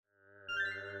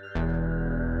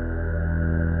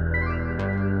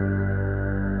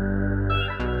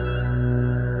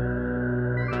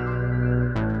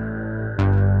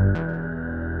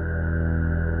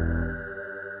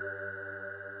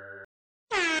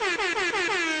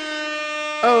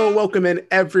Oh, welcome in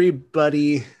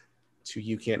everybody to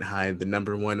You Can't Hide, the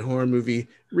 #1 horror movie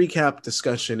recap,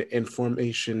 discussion,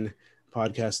 information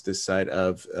podcast this side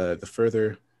of the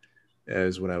further,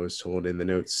 as what I was told in the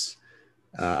notes.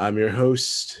 I'm your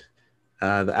host,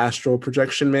 the Astral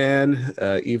Projection Man,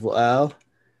 Evil Al,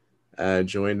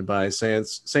 joined by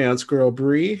Seance Girl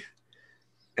Bree,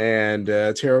 and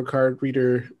Tarot Card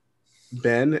Reader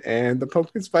Ben, and the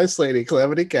Pumpkin Spice Lady,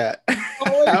 Calamity Cat.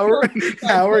 How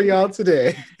are y'all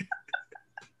today?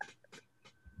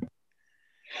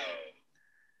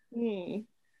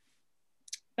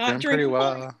 Not drinking pretty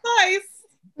well. Nice.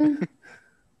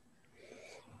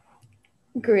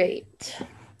 Great.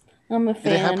 I'm a fan. Do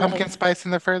they have pumpkin spice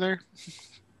in the further?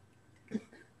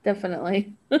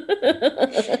 Definitely. I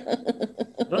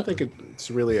don't think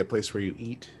it's really a place where you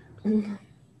eat.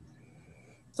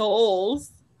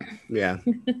 Souls. Yeah.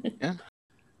 Yeah.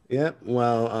 Yeah.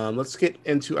 Well, let's get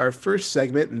into our first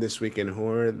segment in This Week in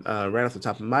Horror. Right off the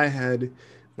top of my head,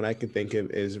 what I can think of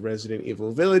is Resident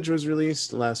Evil Village was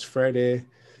released last Friday.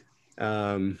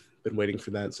 Been waiting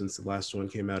for that since the last one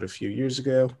came out a few years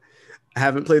ago. I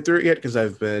haven't played through it yet because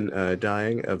I've been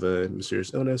dying of a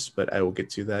mysterious illness, but I will get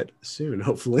to that soon,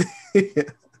 hopefully.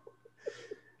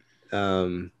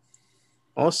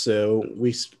 Also,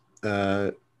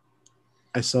 I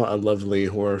saw a lovely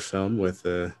horror film with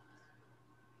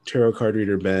Tarot Card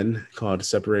Reader Ben called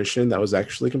Separation. That was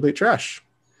actually complete trash.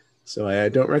 So I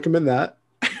don't recommend that.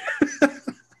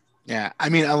 Yeah, I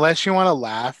mean, unless you want to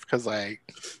laugh, because like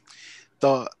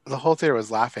the whole theater was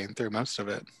laughing through most of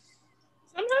it.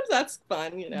 Sometimes that's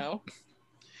fun, you know.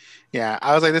 Yeah,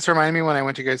 I was like, this reminded me when I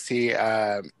went to go see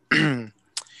Paranormal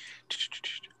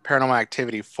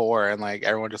Activity 4, and like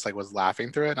everyone just like was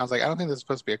laughing through it, and I was like, I don't think this is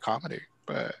supposed to be a comedy,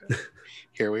 but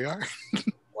here we are.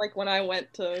 Like when I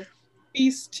went to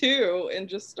Beast 2 and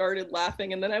just started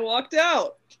laughing, and then I walked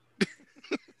out.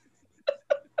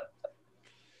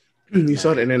 You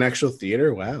saw it in an actual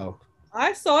theater? Wow.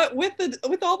 I saw it with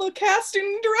all the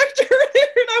casting director there,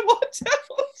 and I walked out.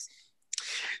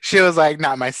 She was like,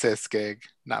 not my sis gig.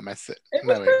 Not my sis.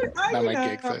 Not my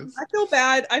gig, sis. I feel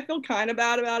bad. I feel kind of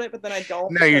bad about it, but then I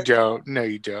don't. No, you don't. No,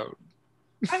 you don't.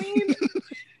 I mean,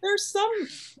 there's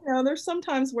some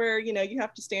times where, you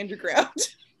have to stand your ground.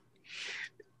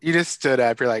 You just stood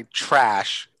up, you're like,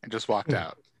 trash, and just walked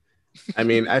out. I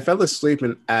mean, I fell asleep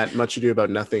at Much Ado About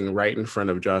Nothing right in front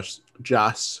of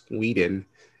Joss Whedon,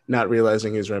 not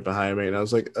realizing he was right behind me. And I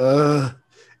was like,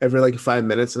 every like 5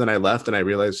 minutes. And then I left and I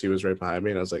realized he was right behind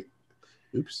me. And I was like,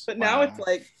 oops. But now it's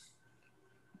like,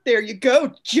 there you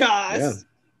go, Joss.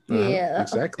 Yeah. Yeah.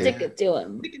 Exactly. Stick it to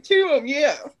him. Stick it to him,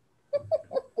 yeah.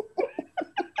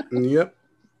 Yep.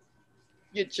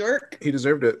 You jerk. He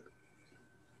deserved it.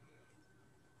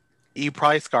 You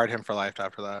probably scarred him for life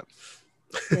after that.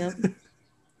 Yeah.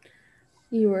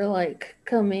 You were like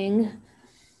coming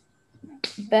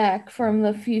back from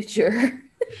the future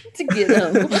to get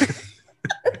him.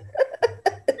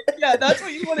 Yeah, that's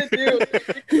what you want to do.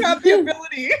 You have the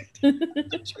ability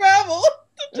to travel,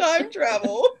 to time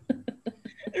travel.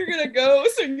 You're gonna go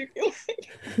so you can like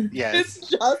yes. It's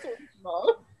just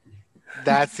mom.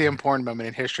 That's the important moment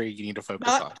in history you need to focus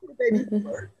on.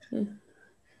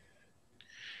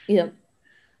 Yep.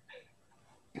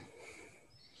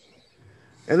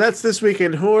 And that's This Week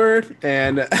in Horror.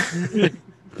 And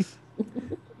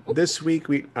this week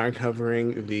we are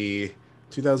covering the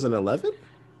 2011?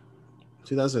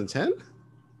 2010?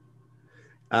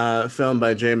 Film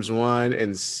by James Wan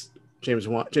and James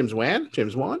Wan.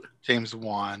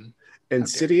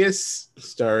 Insidious,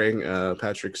 starring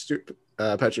Patrick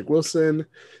Wilson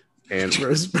and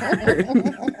Rose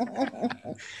Byrne.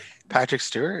 Patrick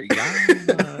Stewart, yes.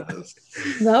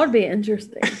 That would be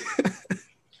interesting.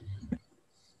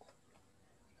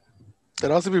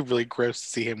 That'd also be really gross to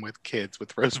see him with kids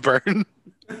with Rose Byrne.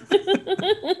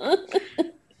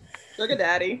 Look at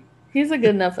Daddy. He's a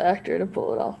good enough actor to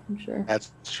pull it off, I'm sure.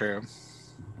 That's true.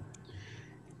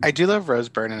 I do love Rose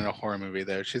Byrne in a horror movie,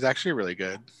 though. She's actually really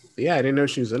good. Yeah, I didn't know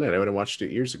she was in it. I would have watched it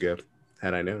years ago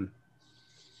had I known.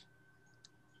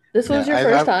 This was your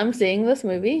first time seeing this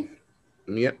movie?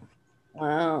 Yep.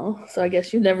 Wow. So I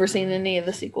guess you've never seen any of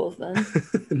the sequels then?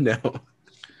 No.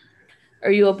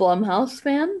 Are you a Blumhouse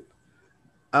fan?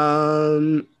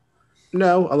 No,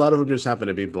 a lot of them just happen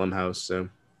to be Blumhouse, so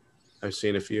I've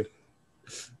seen a few.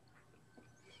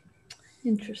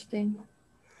 Interesting.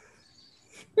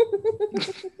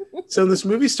 So this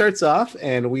movie starts off,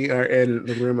 and we are in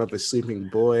the room of a sleeping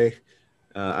boy.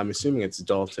 I'm assuming it's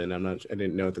Dalton. I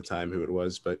didn't know at the time who it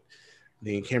was, but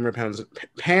the camera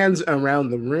pans around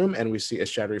the room, and we see a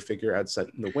shadowy figure outside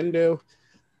the window.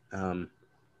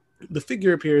 the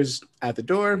figure appears at the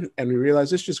door, and we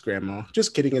realize it's just Grandma.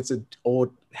 Just kidding, it's an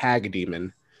old hag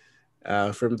demon.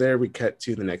 From there, we cut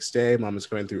to the next day. Mom is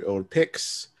going through old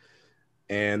pics,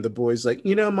 and the boy's like,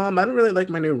 Mom, I don't really like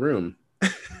my new room.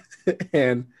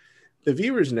 And the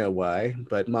viewers know why,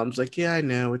 but Mom's like, yeah, I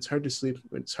know. It's hard to sleep.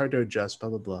 It's hard to adjust, blah,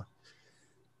 blah, blah.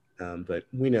 But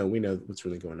we know what's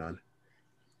really going on.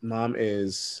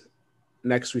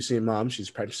 Next we see Mom. She's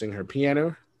practicing her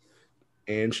piano,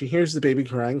 and she hears the baby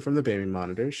crying from the baby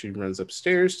monitor. She runs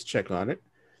upstairs to check on it.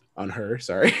 On her,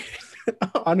 sorry.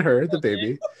 On her, the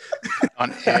baby.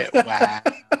 On it, wow.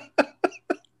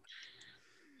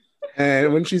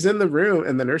 And when she's in the room,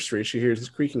 in the nursery, she hears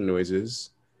creaking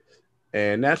noises.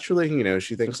 And naturally,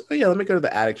 she thinks, oh yeah, let me go to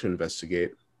the attic to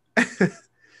investigate.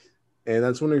 And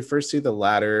that's when we first see the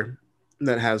ladder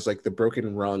that has like the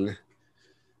broken rung,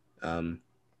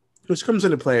 which comes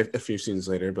into play a few scenes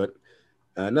later, but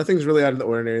nothing's really out of the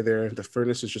ordinary there. The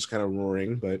furnace is just kind of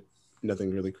roaring, but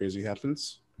nothing really crazy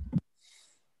happens.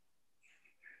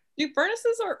 Do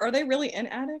furnaces are they really in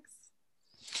attics?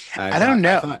 I don't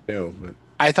know. I thought no, but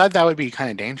I thought that would be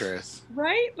kind of dangerous.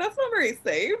 Right? That's not very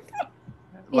safe.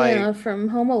 Like, yeah, from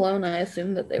Home Alone, I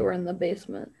assumed that they were in the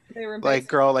basement. They were like,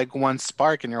 girl, like one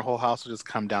spark and your whole house will just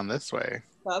come down this way.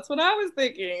 That's what I was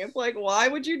thinking. It's like, why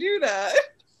would you do that?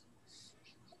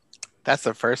 That's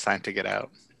the first sign to get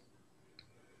out.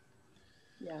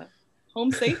 Yeah.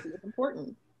 Home safety is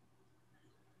important.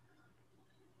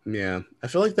 yeah, I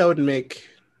feel like that would make.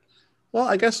 Well,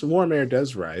 I guess warm air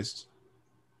does rise.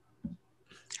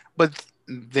 But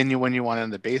then when you want it in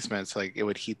the basement, it's like it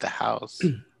would heat the house.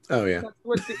 Oh yeah. That's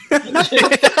what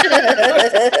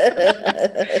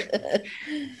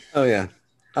Oh yeah.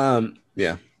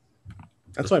 Yeah.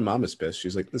 That's why Mom is pissed.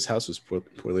 She's like, this house was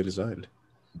poorly designed.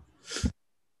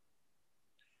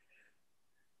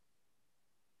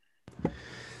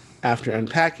 After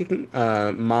unpacking,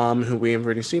 Mom, who we have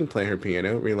already seen play her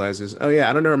piano, realizes, oh yeah,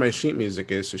 I don't know where my sheet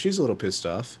music is, so she's a little pissed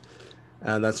off.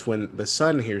 That's when the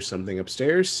son hears something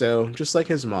upstairs. So just like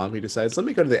his mom, he decides, let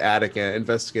me go to the attic and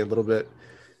investigate a little bit.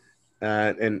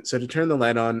 And so to turn the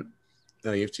light on,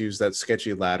 you have to use that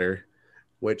sketchy ladder,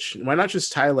 which why not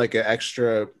just tie like an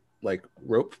extra like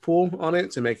rope pull on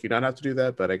it to make you not have to do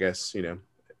that? But I guess, it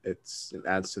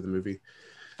adds to the movie.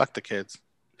 Fuck the kids.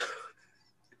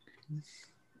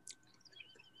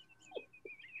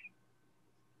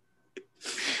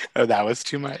 Oh, that was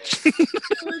too much.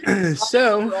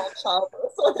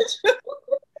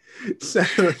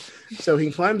 So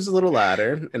he climbs the little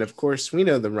ladder, and of course we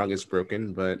know the rung is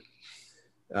broken, but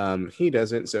he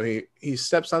doesn't. So he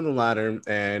steps on the ladder,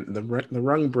 and the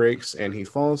rung breaks, and he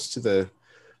falls to the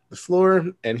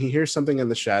floor, and he hears something in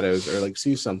the shadows, or like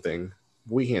sees something.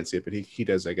 We can't see it, but he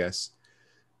does, I guess.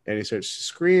 And he starts to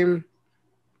scream.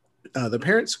 The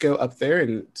parents go up there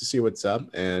and to see what's up,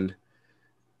 and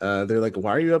they're like,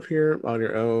 why are you up here on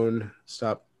your own?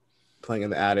 Stop playing in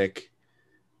the attic.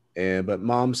 But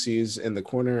Mom sees in the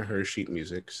corner her sheet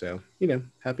music. So,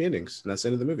 happy endings. And that's the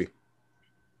end of the movie.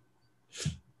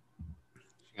 You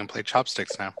can play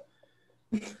chopsticks now.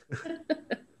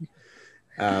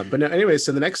 But no, anyway,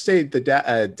 so the next day, the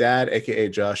dad, aka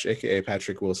Josh, aka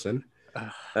Patrick Wilson,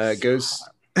 goes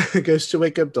to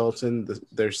wake up Dalton,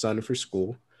 their son, for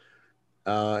school.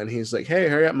 And he's like, hey,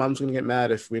 hurry up. Mom's going to get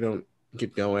mad if we don't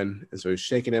get going. And so he's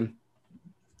shaking him.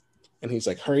 And he's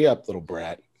like, hurry up, little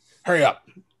brat. Hurry up.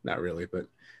 Not really, but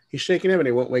he's shaking him and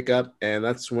he won't wake up. And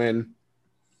that's when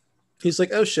he's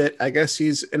like, oh shit, I guess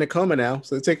he's in a coma now.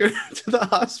 So they take her to the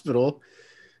hospital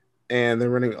and they're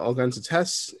running all kinds of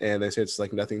tests. And they say it's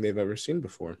like nothing they've ever seen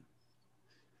before.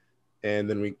 And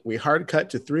then we hard cut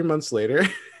to 3 months later.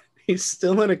 He's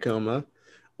still in a coma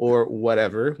or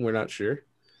whatever. We're not sure.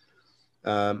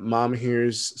 Mom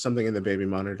hears something in the baby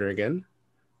monitor again.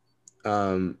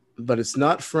 But it's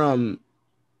not from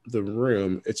the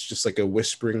room. It's just like a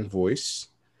whispering voice,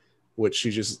 which she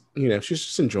just, she's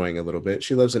just enjoying a little bit.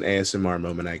 She loves an ASMR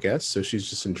moment, I guess. So she's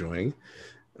just enjoying.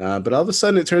 But all of a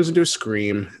sudden it turns into a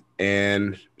scream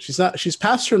and she's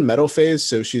past her metal phase.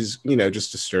 So she's,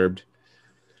 just disturbed.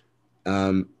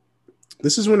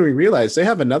 This is when we realize they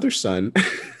have another son.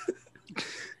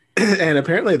 And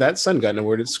apparently that son got an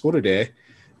award at school today.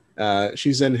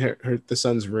 She's in the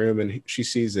son's room and she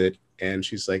sees it and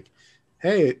she's like,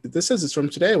 hey, this says it's from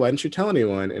today. Why didn't you tell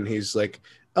anyone? And he's like,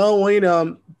 oh,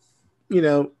 well,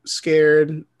 I'm,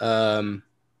 scared. My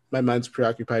mind's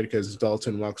preoccupied because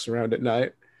Dalton walks around at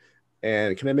night.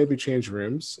 And can I maybe change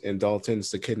rooms? And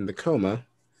Dalton's the kid in the coma.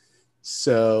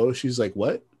 So she's like,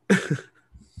 what?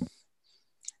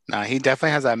 No, he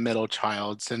definitely has that middle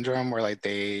child syndrome where like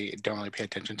they don't really pay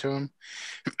attention to him.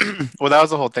 Well, that was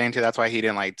the whole thing too. That's why he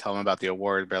didn't like tell him about the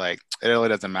award. But like, it really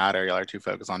doesn't matter. Y'all are too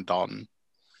focused on Dalton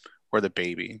or the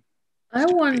baby. I Stupid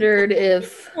baby. wondered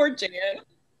if, Poor Jan.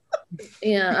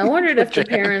 I wondered if the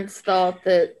Jan. parents thought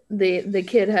that the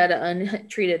kid had an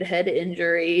untreated head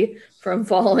injury from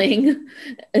falling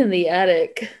in the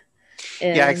attic.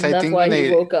 And Yeah, 'cause I that's think why when he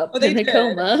they- woke up Oh, they in a did.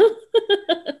 coma.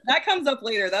 That comes up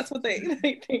later. That's what they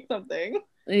think something.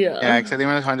 Yeah. Yeah, because when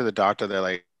they're talking to the doctor, they're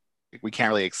like, we can't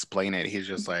really explain it. He's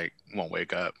just like, won't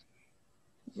wake up.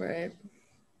 Right.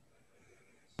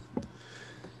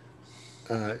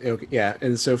 Okay, yeah,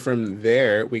 and so from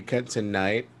there we cut to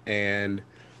night, and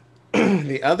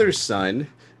the other son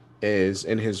is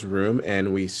in his room,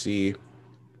 and we see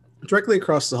directly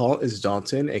across the hall is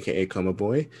Dalton, aka Coma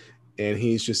Boy, and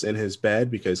he's just in his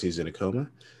bed because he's in a coma.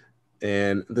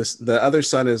 And the other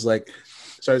son is like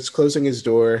starts closing his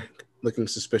door, looking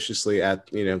suspiciously at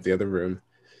the other room,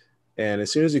 and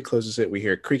as soon as he closes it, we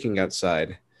hear creaking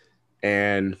outside,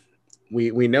 and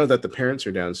we know that the parents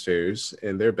are downstairs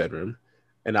in their bedroom.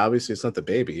 And obviously, it's not the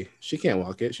baby. She can't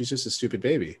walk it. She's just a stupid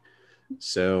baby.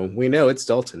 So we know it's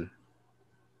Dalton,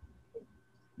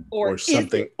 Or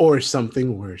or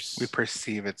something worse. We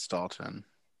perceive it's Dalton.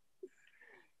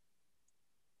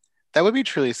 That would be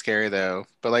truly scary though.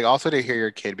 But like also to hear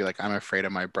your kid be like, I'm afraid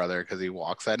of my brother because he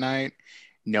walks at night,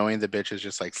 knowing the bitch is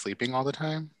just like sleeping all the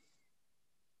time.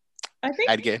 I think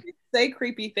I'd get- they say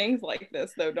creepy things like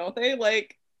this though, don't they?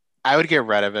 Like, I would get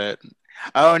rid of it.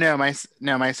 Oh no,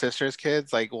 my sister's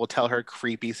kids like will tell her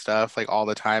creepy stuff like all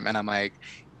the time, and I'm like,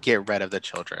 get rid of the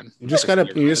children. You just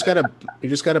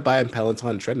gotta buy a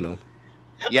Peloton treadmill.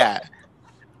 Yeah.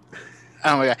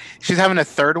 Oh my god, she's having a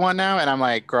third one now, and I'm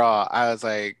like, girl, I was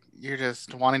like, you're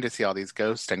just wanting to see all these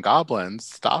ghosts and goblins.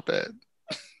 Stop it.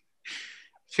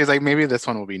 She's like, maybe this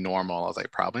one will be normal. I was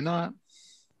like, probably not.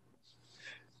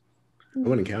 I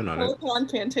wouldn't count on it. Peloton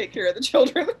can't take care of the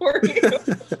children for you.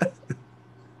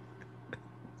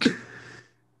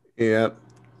 Yeah.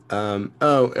 Oh,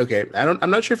 okay. I'm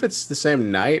not sure if it's the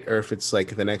same night or if it's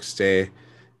like the next day.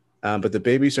 But the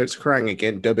baby starts crying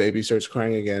again. The baby starts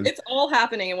crying again. It's all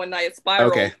happening in one night. It's spiral.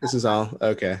 Okay, this is all.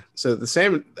 Okay. So the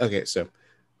same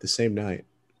night,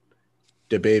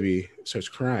 the baby starts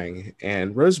crying,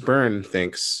 and Rose Byrne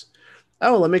thinks,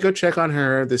 oh, let me go check on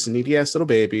her, this needy ass little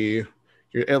baby.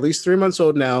 You're at least 3 months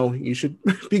old now. You should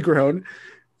be grown.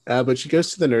 But she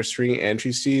goes to the nursery and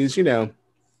she sees,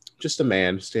 just a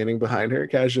man standing behind her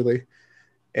casually.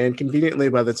 And conveniently,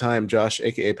 by the time Josh,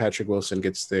 aka Patrick Wilson,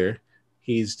 gets there,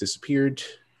 he's disappeared.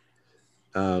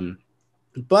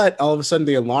 But all of a sudden,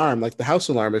 the alarm, like the house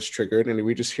alarm, is triggered, and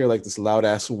we just hear like this loud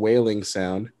ass wailing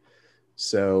sound.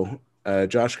 So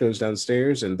Josh goes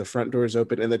downstairs, and the front door is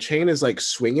open, and the chain is like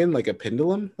swinging like a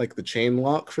pendulum, like the chain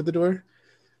lock for the door,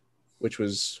 which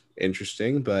was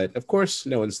interesting. But of course,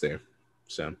 no one's there.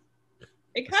 So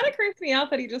It kind of creeps me out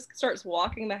that he just starts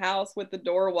walking the house with the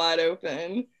door wide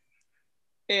open.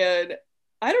 And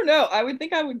I don't know. I would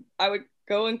think I would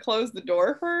go and close the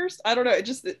door first. I don't know.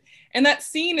 And that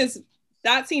scene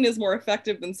is more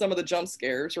effective than some of the jump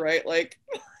scares, right? Like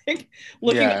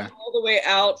looking all the way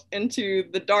out into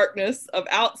the darkness of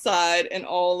outside and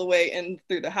all the way in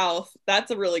through the house.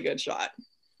 That's a really good shot.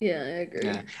 Yeah, I agree.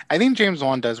 Yeah. I think James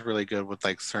Wan does really good with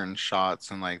like certain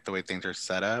shots and like the way things are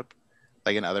set up.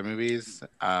 Like in other movies,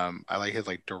 I like his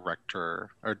like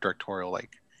directorial like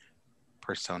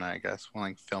persona, I guess, when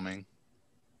like filming.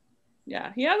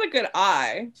 Yeah, he has a good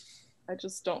eye. I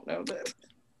just don't know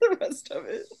the rest of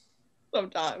it.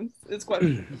 Sometimes it's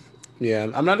quite. yeah,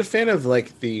 I'm not a fan of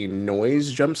like the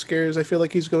noise jump scares. I feel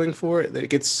like he's going for it.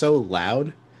 It gets so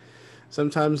loud.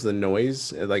 Sometimes the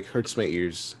noise it like hurts my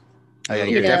ears. Oh, yeah,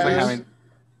 you're definitely having.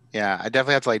 Yeah, I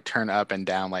definitely have to like turn up and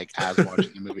down like as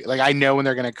watching the movie. Like I know when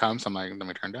they're gonna come, so I'm like, let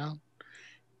me turn down,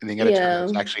 and then you gotta turn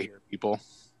up to actually hear people.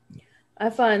 I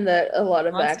find that a lot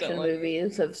of action Constantly.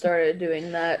 movies have started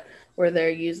doing that, where they're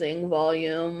using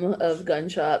volume of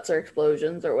gunshots or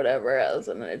explosions or whatever as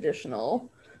an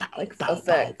additional like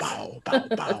effect. Bow, bow,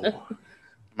 bow. Oh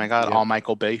my god, Yeah. all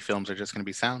Michael Bay films are just gonna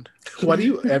be sound. Why do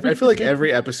you? I feel like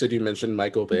every episode you mention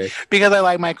Michael Bay. Because I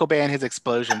like Michael Bay and his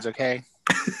explosions. Okay,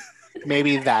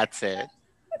 maybe that's it.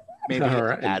 Maybe All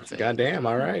right. that's it. Goddamn.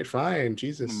 All right. Fine.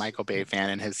 Jesus. I'm a Michael Bay fan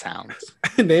and his sounds.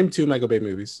 Name 2 Michael Bay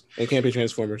movies. It can't be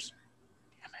Transformers.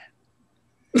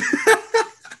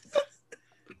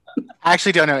 I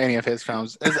actually don't know any of his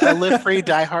films. Is A Live Free,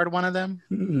 Die Hard one of them?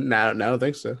 No, I don't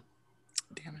think so.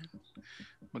 Damn it. I'm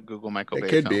gonna Google Michael It Bay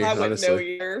could films. be. I wouldn't know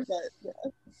honestly. either, but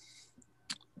yeah.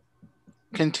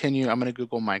 Continue. I'm gonna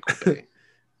Google Michael Bay.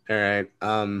 All right.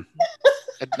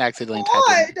 accidentally Why?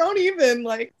 typed in. Don't even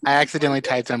like. I accidentally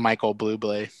typed in Michael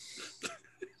Bublé.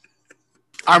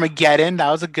 Armageddon.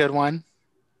 That was a good one.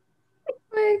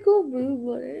 Michael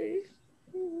Bublé.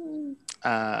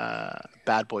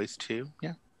 Bad Boys 2.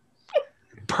 Yeah.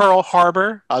 Pearl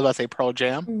Harbor. I was about to say Pearl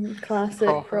Jam. Classic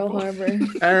Pearl Harbor.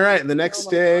 All right, the next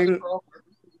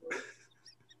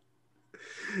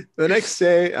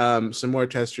day, some more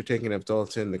tests are taken of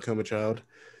Dalton, the coma child,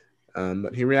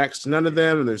 but he reacts to none of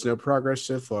them, and there's no progress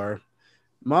so far.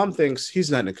 Mom thinks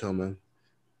he's not in a coma,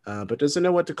 but doesn't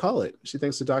know what to call it. She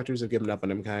thinks the doctors have given up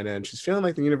on him, kind of, and she's feeling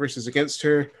like the universe is against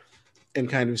her, and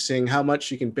kind of seeing how much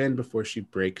she can bend before she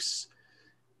breaks.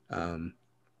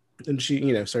 And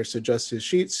she, starts to adjust his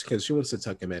sheets because she wants to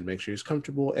tuck him in, make sure he's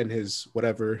comfortable in his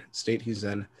whatever state he's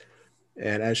in.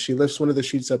 And as she lifts one of the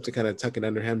sheets up to kind of tuck it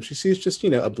under him, she sees just,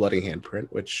 a bloody handprint,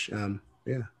 which, a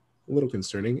little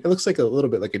concerning. It looks like a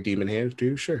little bit like a demon hand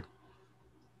too, sure.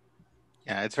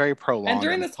 Yeah, it's very prolonged. And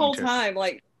during this whole time,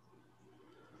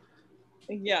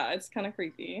 it's kind of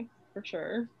creepy for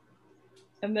sure.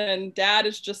 And then Dad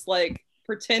is just like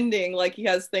pretending like he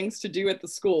has things to do at the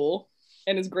school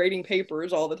and is grading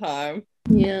papers all the time.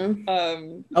 Yeah.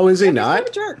 Is he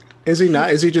not? Jerk. Is he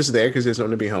not? Is he just there because he doesn't want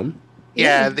to be home?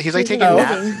 Yeah, he's like taking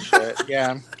naps and shit.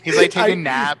 Yeah. He's like taking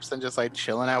naps and just like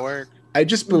chilling at work. I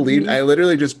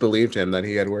literally just believed him that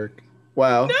he had work.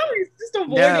 Wow. No, he's just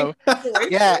avoiding. No.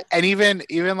 Yeah, and even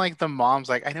like the mom's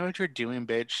like, I know what you're doing,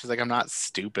 bitch. She's like, I'm not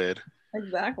stupid.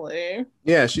 Exactly.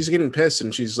 Yeah, she's getting pissed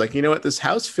and she's like, you know what? This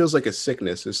house feels like a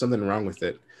sickness. There's something wrong with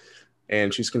it.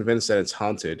 And she's convinced that it's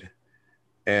haunted.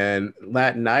 And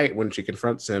that night when she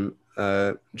confronts him,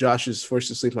 Josh is forced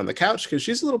to sleep on the couch because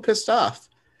she's a little pissed off.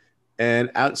 And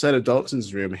outside of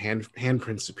Dalton's room,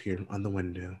 handprints appear on the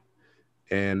window.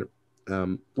 And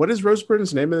what is Rose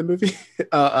Byrne's name in the movie?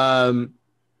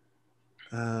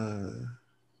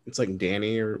 It's like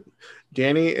Danny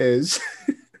is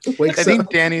wakes I think up.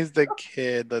 Danny's the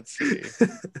kid. Let's see.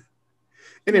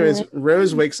 Anyways,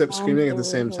 Rose wakes up screaming at the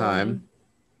same time.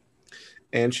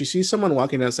 And she sees someone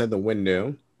walking outside the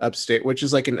window upstairs, which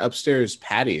is like an upstairs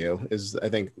patio, is I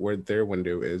think where their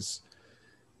window is.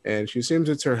 And she assumes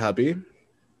it's her hubby,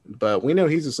 but we know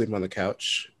he's asleep on the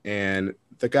couch. And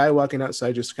the guy walking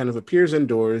outside just kind of appears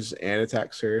indoors and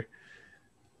attacks her.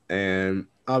 And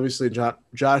obviously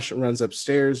Josh runs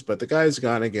upstairs, but the guy's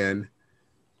gone again.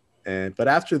 But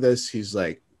after this, he's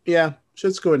like, yeah,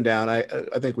 shit's going down. I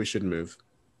think we should move.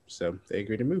 So they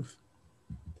agree to move.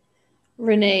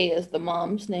 Renee is the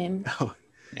mom's name. Oh,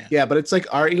 yeah, but it's like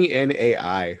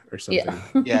Renai or something.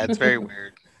 Yeah, yeah, it's very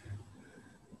weird.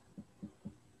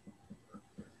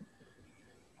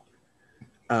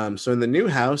 So in the new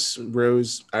house,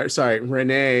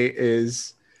 Renee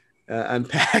is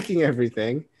unpacking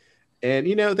everything. And,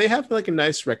 they have like a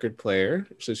nice record player.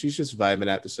 So she's just vibing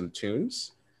out to some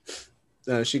tunes.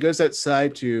 She goes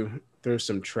outside to throw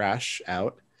some trash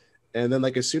out. And then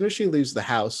like as soon as she leaves the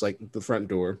house, like the front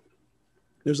door,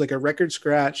 there's like a record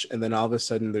scratch, and then all of a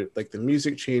sudden the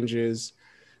music changes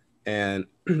and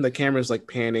the camera's like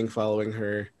panning following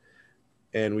her,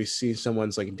 and we see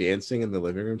someone's like dancing in the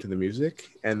living room to the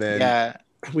music, and then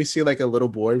we see like a little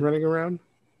boy running around.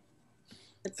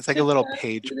 It's like a little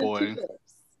page boy.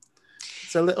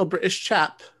 It's a little British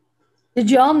chap.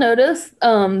 Did y'all notice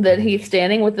that he's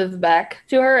standing with his back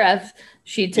to her as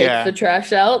she takes the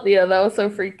trash out? Yeah, that was so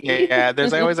freaky. Yeah,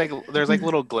 there's always there's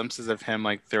little glimpses of him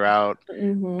like throughout.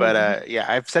 Mm-hmm. But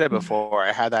I've said it before.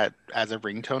 I had that as a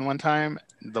ringtone one time.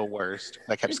 The worst.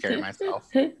 I kept scaring myself.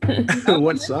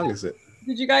 What song is it?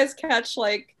 Did you guys catch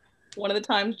like one of the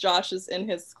times Josh is in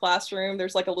his classroom?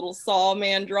 There's like a little Saw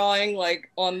man drawing like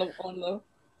on the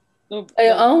I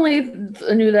only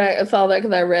saw that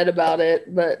because I read about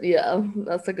it, but yeah,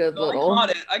 that's a good little.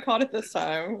 I caught it this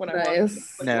time when I Nice.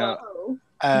 watched it. No.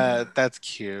 That's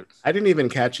cute. I didn't even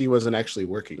catch he wasn't actually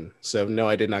working, so no,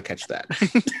 I did not catch that.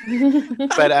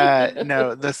 But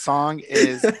no, the song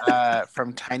is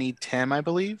from Tiny Tim, I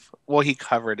believe. Well, he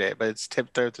covered it, but it's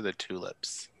Tiptoe Through the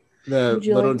Tulips. The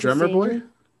little drummer boy?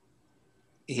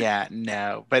 Yeah,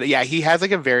 no. But yeah, he has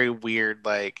like a very weird,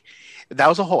 like, that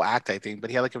was a whole act, I think, but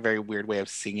he had like a very weird way of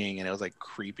singing, and it was like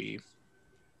creepy.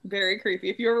 Very creepy.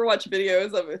 If you ever watch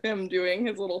videos of him doing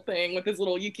his little thing with his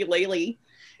little ukulele,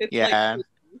 it's yeah. like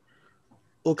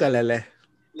Ukulele.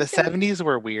 The 70s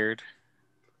were weird.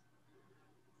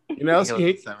 You know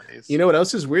what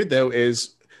else is weird though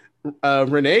is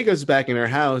Renee goes back in her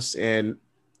house and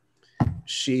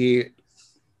she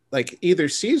like either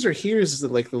sees or hears the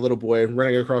little boy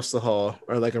running across the hall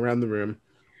or like around the room,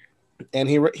 and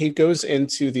he goes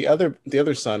into the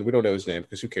other son, we don't know his name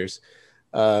because who cares,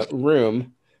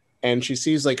 room, and she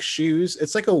sees like shoes.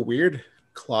 It's like a weird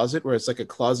closet where it's like a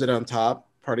closet on top,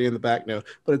 party in the back. No,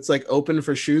 but it's like open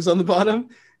for shoes on the bottom.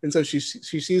 And so she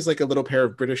sees like a little pair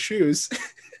of British shoes.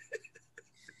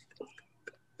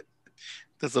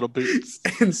 Those little boots.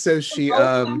 And so she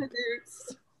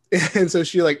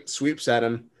like sweeps at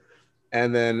him,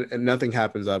 and nothing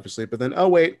happens obviously. But then, oh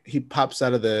wait, he pops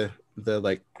out of the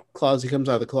like closet. He comes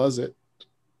out of the closet.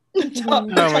 Oh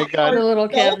my god! The little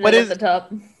cabinet What is- at the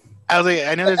top. I was like,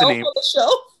 I know there's a name. On the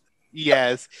shelf.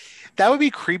 Yes. That would be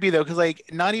creepy though, because like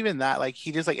not even that, like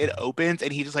he just like it opens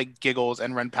and he just like giggles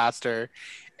and run past her,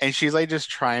 and she's like just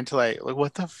trying to like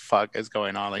what the fuck is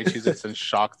going on? Like she's just in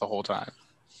shock the whole time.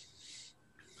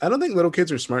 I don't think little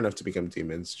kids are smart enough to become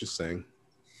demons. Just saying.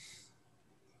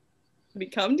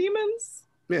 Become demons?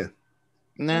 Yeah.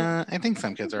 Nah, I think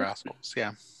some kids are assholes.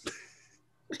 Yeah.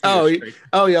 Oh,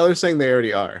 yeah. They're saying they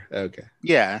already are. Okay.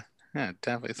 Yeah,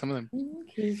 definitely. Some of them.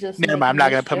 He's just Never mind. I'm not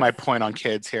gonna making put my mischief. point on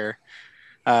kids here.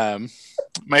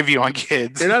 My view on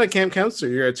kids. You're not a camp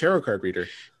counselor. You're a tarot card reader.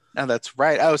 Oh, that's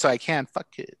right. Oh, so I can fuck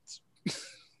kids.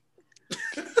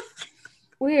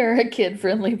 We are a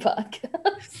kid-friendly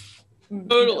podcast.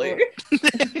 Totally.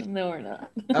 No, we're not.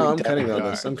 Oh, I'm cutting definitely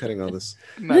all this. are. I'm cutting all this.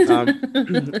 No,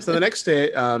 So the next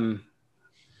day,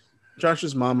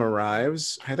 Josh's mom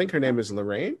arrives. I think her name is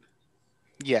Lorraine.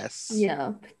 yes.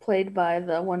 Yeah, played by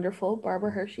the wonderful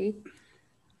Barbara Hershey.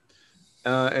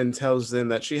 And tells them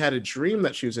that she had a dream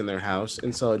that she was in their house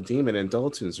and saw a demon in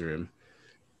Dalton's room.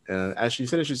 As she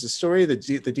finishes the story, the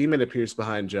demon appears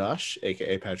behind Josh,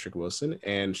 aka Patrick Wilson,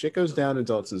 and shit goes down in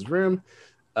Dalton's room.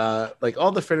 Like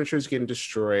all the furniture is getting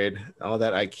destroyed, all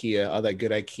that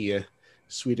good IKEA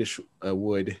Swedish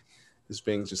wood is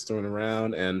being just thrown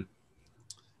around, and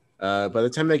by the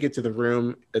time they get to the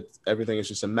room, everything is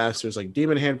just a mess. There's like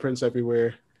demon handprints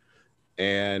everywhere,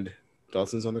 and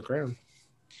Dalton's on the ground.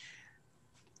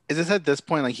 Is this at this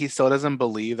point like he still doesn't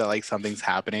believe that like something's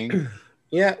happening?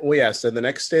 Yeah, well, yeah. So the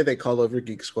next day they call over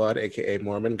Geek Squad, aka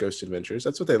Mormon Ghost Adventures.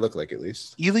 That's what they look like, at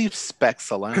least. You leave specs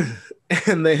alone.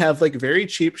 And they have like very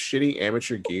cheap, shitty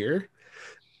amateur gear,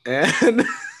 and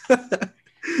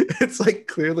it's like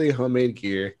clearly homemade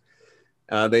gear.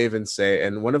 They even say,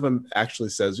 and one of them actually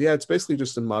says, "Yeah, it's basically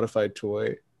just a modified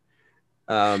toy."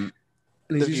 And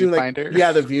he's The using like, viewfinder?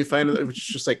 yeah, the viewfinder, which is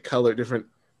just like color, different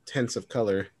tints of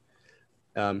color.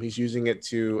 He's using it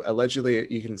to allegedly,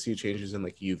 you can see changes in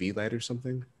like UV light or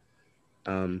something.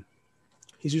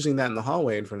 He's using that in the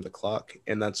hallway in front of the clock,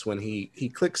 and that's when he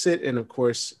clicks it, and of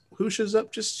course, who shows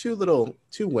up? Just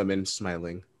two women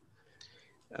smiling.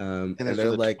 And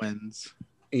they're like, twins.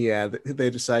 yeah, they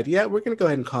decide, yeah, we're gonna go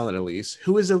ahead and call in Elise.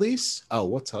 Who is Elise? Oh,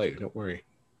 we'll tell you. Don't worry.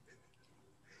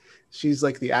 She's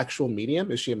like the actual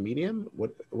medium. Is she a medium?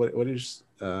 What is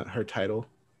her title?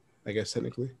 I guess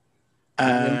technically.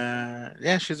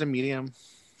 Yeah, she's a medium.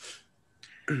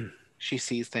 She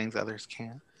sees things others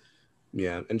can't.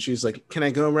 Yeah, and she's like, "Can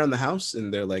I go around the house?"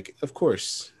 And they're like, "Of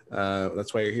course.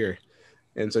 That's why you're here."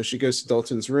 And so she goes to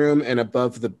Dalton's room, and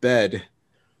above the bed,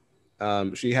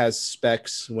 she has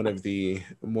Specs, one of the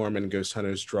Mormon ghost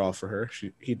hunters, draw for her.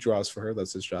 He draws for her.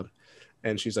 That's his job.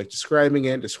 And she's like describing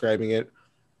it.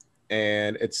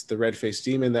 And it's the red-faced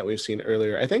demon that we've seen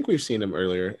earlier. I think we've seen him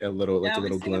earlier, a little We've seen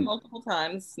him glimpse. multiple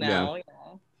times now.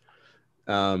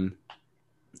 Yeah.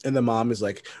 And the mom is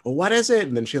like, "Well, what is it?"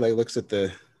 And then she like looks at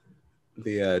the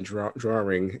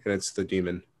drawing, and it's the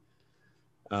demon.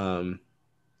 And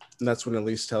that's when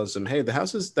Elise tells them, "Hey, the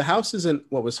house isn't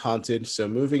what was haunted, so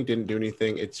moving didn't do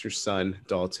anything. It's your son,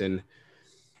 Dalton,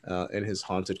 in his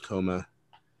haunted coma."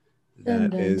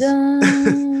 That is.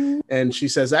 And she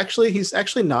says, actually, he's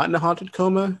actually not in a haunted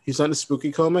coma. He's not in a spooky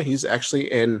coma. He's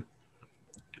actually in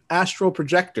astral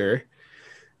projector,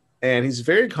 and he's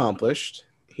very accomplished.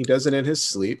 He does it in his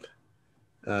sleep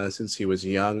since he was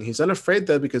young. He's unafraid,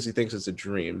 though, because he thinks it's a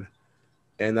dream,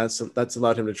 and that's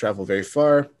allowed him to travel very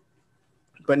far.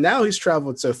 But now he's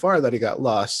traveled so far that he got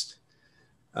lost.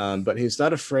 But he's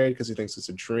not afraid because he thinks it's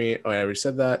a dream. Oh, I already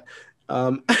said that.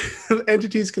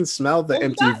 Entities can smell the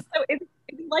empty... So is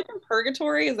it like in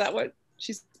purgatory? Is that what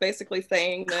she's basically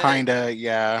saying? Kinda,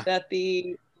 yeah. That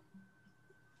the...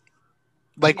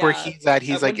 Like where he's at,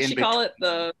 he's like what did in she between call it?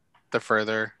 the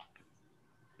further.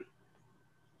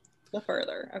 The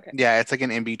further. Okay. Yeah, it's like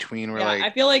an in-between where Yeah, like...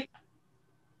 I feel like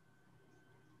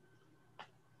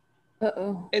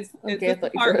Uh-oh. it's Okay, I this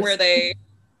thought you part froze. where they...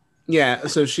 Yeah,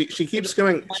 so she keeps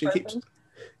going.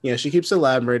 She keeps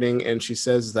elaborating, and she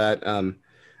says that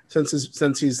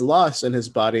since he's lost and his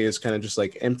body is kind of just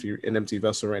like an empty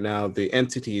vessel right now, the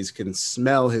entities can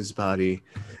smell his body,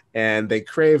 and they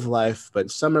crave life. But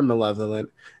some are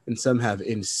malevolent, and some have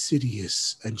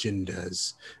insidious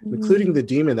agendas, including the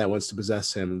demon that wants to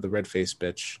possess him, the red-faced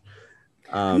bitch.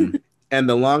 And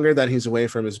the longer that he's away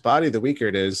from his body, the weaker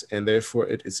it is, and therefore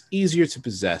it is easier to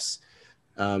possess.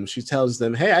 She tells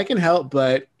them, "Hey, I can help,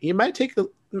 but it'll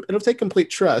take complete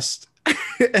trust."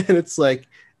 And it's like,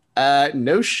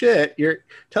 no shit. You're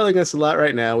telling us a lot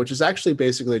right now, which is actually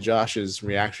basically Josh's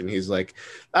reaction. He's like,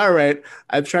 "All right,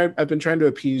 I've been trying to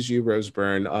appease you,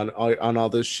 Roseburn, on all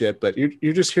this shit, but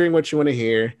you're just hearing what you want to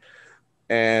hear."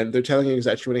 And they're telling you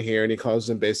exactly what you want to hear, and he calls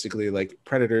them basically like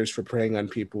predators for preying on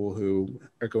people who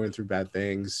are going through bad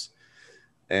things.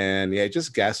 And yeah, it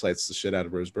just gaslights the shit out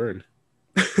of Rose Byrne.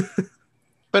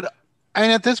 But I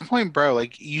mean, at this point, bro,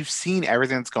 like you've seen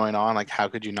everything that's going on. Like, how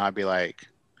could you not be like,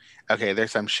 okay,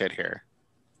 there's some shit here?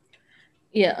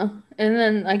 Yeah, and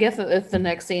then I guess if the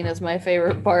next scene is my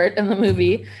favorite part in the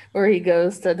movie, where he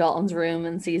goes to Dalton's room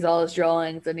and sees all his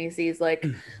drawings, and he sees like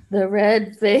the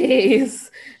red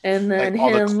face, and then Like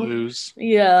all the him, clues.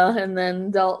 yeah, and then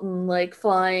Dalton like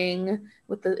flying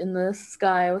in the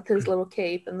sky with his little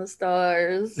cape and the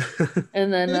stars,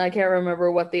 and then I can't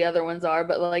remember what the other ones are,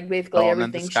 but like basically Dalton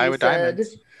in the everything sky she with said,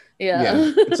 diamonds.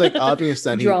 yeah, It's like obvious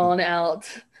that drawn out.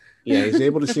 Yeah, he's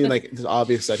able to see like it's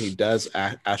obvious that he does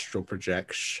astral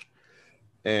project,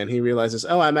 and he realizes,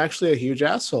 oh, I'm actually a huge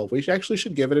asshole. We actually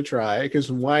should give it a try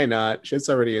because why not? Shit's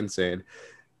already insane.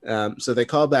 So they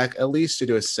call back Elise to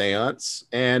do a seance,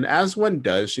 and as one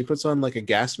does, she puts on like a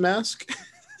gas mask.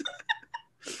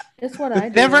 It's what I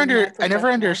do. I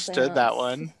never understood that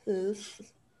one.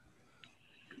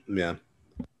 Yeah.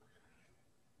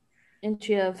 And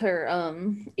she has her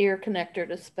ear connector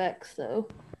to Specs, so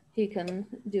he can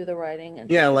do the writing. And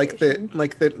yeah, like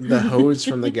the hose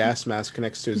from the gas mask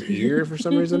connects to his ear for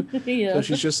some reason. Yeah. So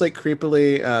she's just like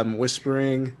creepily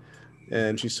whispering,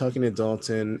 and she's talking to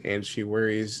Dalton, and she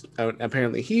worries.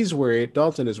 Apparently, he's worried.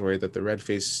 Dalton is worried that the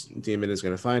red-faced demon is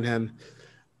going to find him.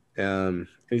 And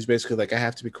he's basically like, I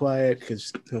have to be quiet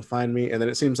because he'll find me. And then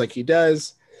it seems like he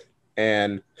does.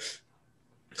 And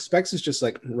Specs is just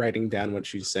like writing down what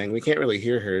she's saying. We can't really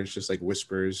hear her. It's just like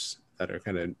whispers that are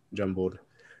kind of jumbled.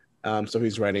 So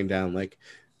he's writing down like,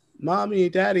 Mommy,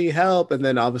 Daddy, help. And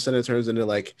then all of a sudden it turns into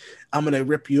like, I'm going to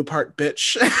rip you apart,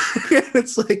 bitch.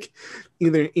 It's like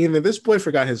either this boy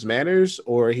forgot his manners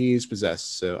or he's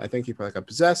possessed. So I think he probably got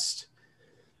possessed.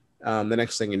 The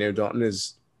next thing you know, Dalton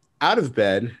is out of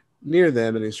bed near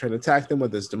them, and he's trying to attack them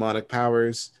with his demonic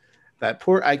powers. That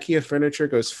poor IKEA furniture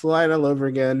goes flying all over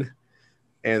again,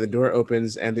 and the door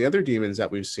opens, and the other demons that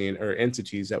we've seen, or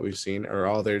entities that we've seen, are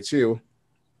all there too.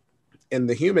 In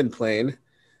the human plane,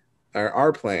 or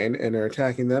our plane, and are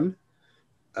attacking them.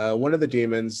 One of the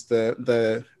demons,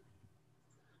 I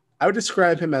would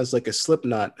describe him as like a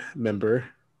Slipknot member,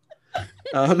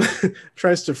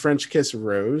 tries to French kiss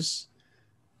Rose.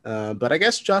 But I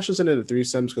guess Josh isn't into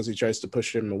threesomes because he tries to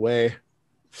push him away.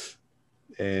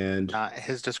 And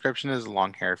his description is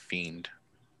long hair fiend.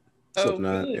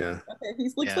 Slipknot, fiend. yeah. Okay, he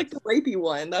looks like the rapey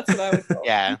one. That's what I would call.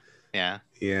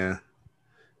 Yeah.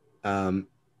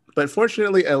 But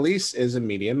fortunately, Elise is a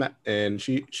medium, and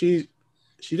she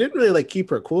didn't really like keep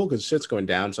her cool because shit's going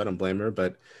down, so I don't blame her.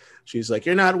 But she's like,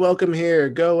 "You're not welcome here.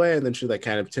 Go away." And then she like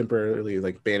kind of temporarily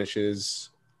like banishes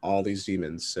all these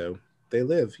demons, so they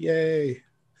live. Yay!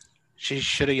 She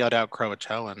should have yelled out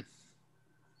Croatoan.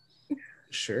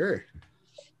 Sure.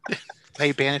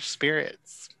 They banish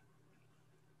spirits.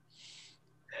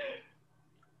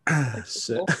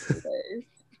 So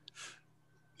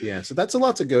that's a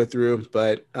lot to go through.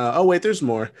 But oh wait, there's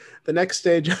more. The next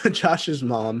day, Josh's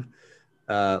mom,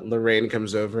 Lorraine,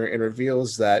 comes over and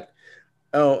reveals that,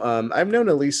 I've known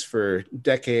Elise for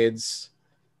decades.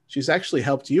 She's actually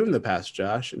helped you in the past,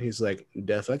 Josh. And he's like,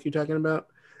 "The fuck you talking about?"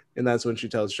 And that's when she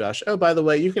tells Josh, "Oh, by the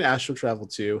way, you can astral travel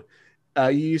too. You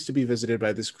used to be visited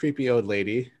by this creepy old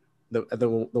lady,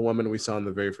 the woman we saw in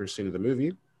the very first scene of the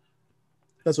movie."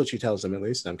 That's what she tells him, at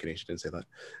least. No, I'm kidding. She didn't say that.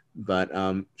 But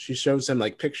she shows him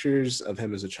like pictures of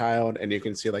him as a child, and you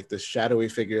can see like this shadowy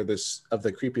figure of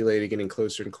the creepy lady getting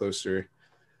closer and closer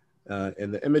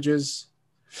in the images.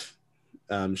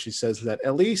 She says that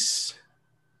Elise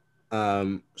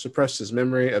suppressed his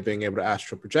memory of being able to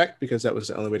astral project because that was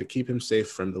the only way to keep him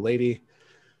safe from the lady.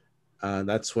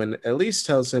 That's when Elise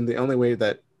tells him the only way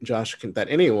that that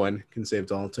anyone can save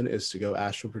Dalton is to go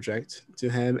astral project to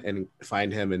him and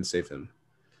find him and save him.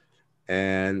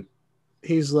 And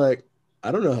he's like,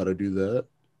 "I don't know how to do that."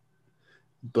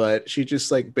 But she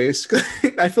just like basically,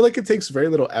 I feel like it takes very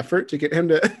little effort to get him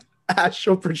to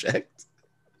astral project.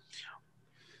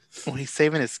 Well, he's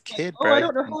saving his kid, Oh, bro. I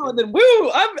don't know how. And then,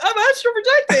 woo! I'm astral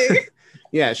projecting.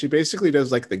 Yeah, she basically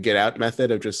does like the get out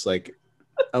method of just like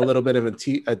a little bit of a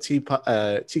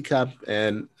teacup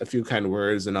and a few kind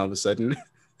words, and all of a sudden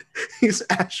he's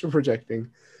astral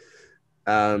projecting.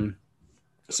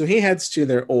 So he heads to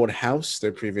their old house,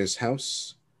 their previous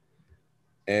house.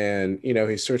 And,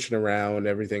 he's searching around.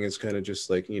 Everything is kind of just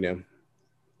like, it's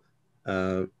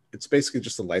basically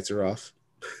just the lights are off.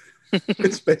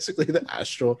 It's basically the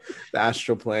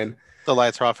astral plane. The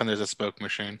lights are off and there's a smoke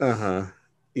machine. Uh-huh.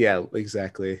 Yeah,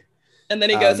 exactly. And then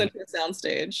he goes into a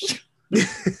soundstage. He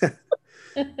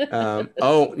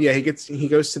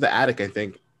goes to the attic, I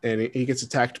think, and he gets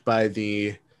attacked by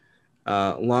the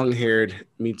long-haired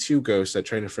Me Too ghost that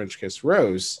tried to French kiss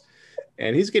Rose,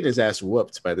 and he's getting his ass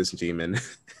whooped by this demon.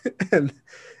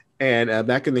 and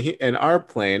back in our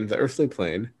plane, the earthly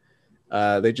plane,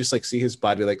 they just like see his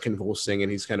body like convulsing, and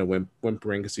he's kind of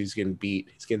whimpering because he's getting beat.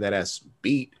 He's getting that ass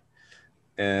beat.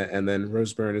 And then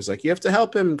Rose Byrne is like, "You have to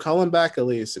help him. Call him back,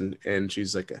 Elise." And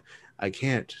she's like, "I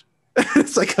can't."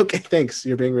 It's like, okay, thanks.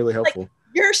 You're being really helpful. Like,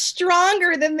 you're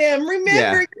stronger than them.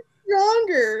 Remember, you're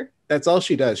stronger. That's all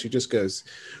she does. She just goes,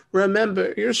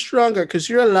 "Remember, you're stronger because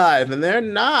you're alive and they're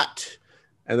not."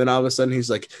 And then all of a sudden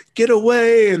he's like, "Get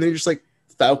away!" And then just like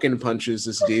Falcon punches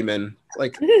this demon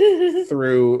like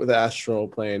through the astral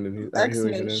plane. And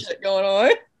X-Men shit going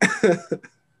on.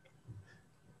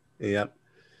 Yep.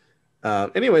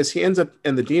 Anyways, he ends up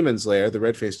in the demon's lair, the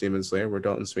red-faced demon's lair, where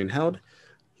Dalton's being held.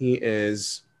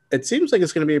 It seems like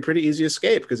it's going to be a pretty easy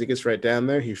escape because he gets right down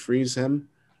there. He frees him.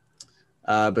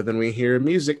 But then we hear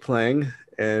music playing,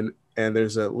 and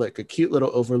there's a cute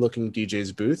little overlooking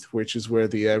DJ's booth, which is where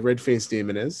the red-faced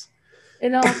demon is.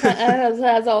 It all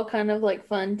has all kind of like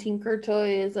fun Tinker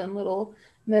toys and little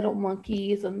metal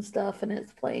monkeys and stuff, and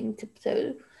it's playing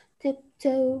tiptoe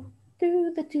through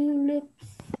the tulips.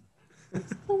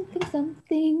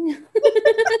 Something.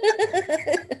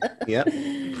 Yep,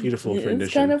 beautiful rendition.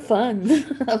 It's kind of fun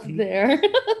up there.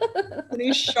 And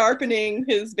he's sharpening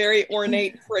his very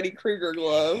ornate Freddy Krueger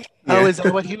glove. Yeah. Oh, is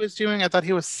that what he was doing? I thought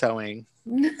he was sewing.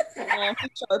 He's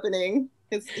sharpening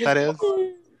his that is.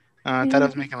 I thought I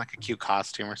was making like a cute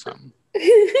costume or something.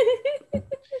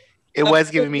 It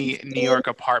was giving me New York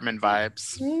apartment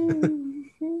vibes.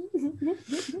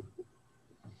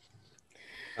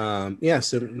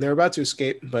 So they're about to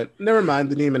escape, but never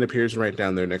mind. The demon appears right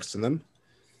down there next to them.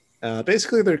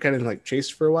 Basically, they're kind of like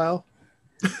chased for a while.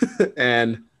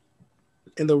 And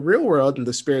in the real world, and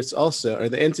the spirits also, or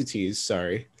the entities,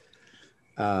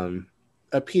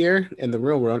 appear in the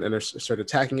real world and start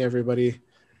attacking everybody.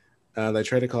 They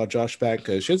try to call Josh back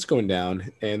because shit's going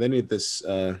down, and they need this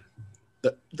the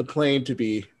plane to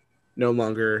be no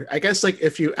longer. I guess like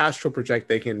if you astral project,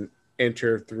 they can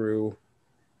enter through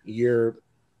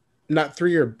not through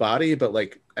your body, but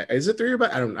like, is it through your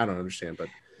body? I don't understand, but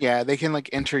yeah, they can like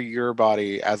enter your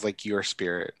body as like your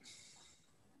spirit.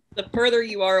 The further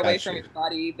you are away from your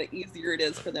body, the easier it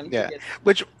is for them to get.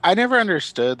 Which I never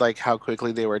understood like how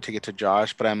quickly they were to get to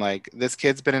Josh, but I'm like, this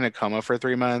kid's been in a coma for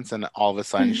 3 months and all of a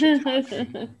sudden she's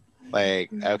like,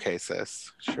 okay,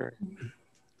 sis, sure.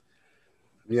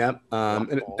 Yeah.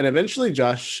 And eventually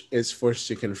Josh is forced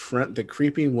to confront the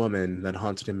creepy woman that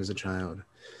haunted him as a child.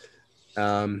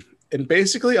 And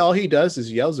basically all he does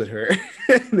is yells at her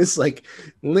and it's like,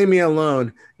 "Leave me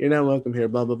alone. You're not welcome here,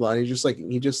 blah, blah, blah." And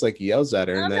he just yells at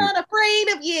her. I'm and then, not afraid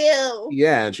of you.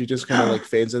 Yeah. And she just kind of like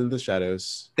fades into the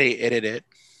shadows. They edited it.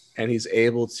 And he's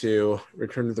able to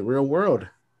return to the real world.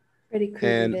 Pretty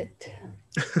creepy.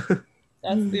 That's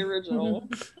the original.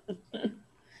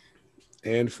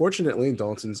 And fortunately,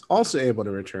 Dalton's also able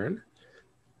to return.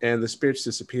 And the spirits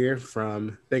disappear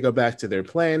they go back to their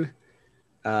plane.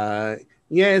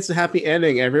 Yeah, it's a happy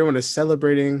ending. Everyone is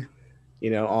celebrating,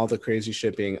 all the crazy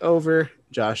shit being over.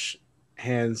 Josh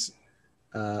hands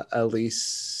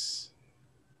Elise,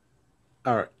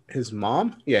 or his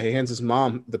mom. Yeah, he hands his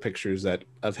mom the pictures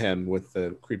of him with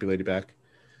the creepy lady back.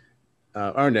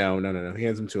 No. He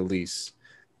hands them to Elise.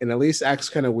 And Elise acts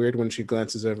kind of weird when she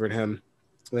glances over at him.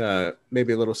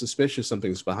 Maybe a little suspicious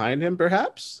something's behind him,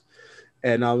 perhaps.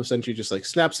 And all of a sudden she just like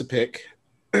snaps a pic.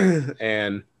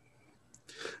 And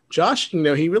Josh,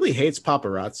 he really hates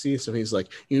paparazzi, so he's like,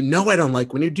 I don't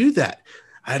like when you do that.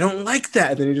 I don't like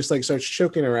that. And then he just like starts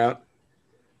choking her out.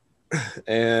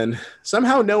 And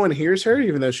somehow no one hears her,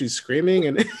 even though she's screaming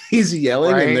and he's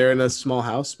yelling, right? And they're in a small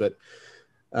house. But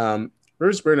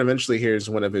Rose Byrne eventually hears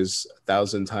one of his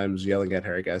 1,000 times yelling at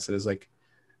her, I guess, and is like,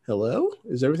 "Hello?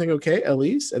 Is everything okay,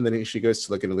 Elise?" And then she goes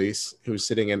to look at Elise, who's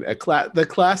sitting in the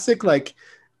classic like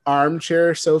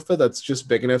armchair sofa that's just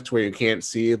big enough to where you can't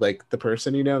see like the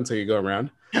person, until you go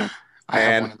around. I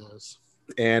have one of those.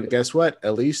 And guess what?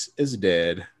 Elise is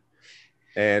dead.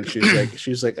 And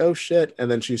she's like, "Oh shit!" And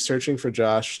then she's searching for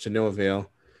Josh to no avail.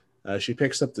 She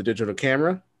picks up the digital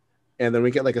camera, and then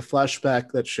we get like a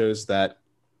flashback that shows that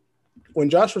when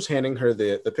Josh was handing her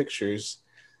the pictures,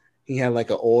 he had like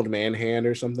an old man hand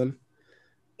or something.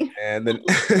 And then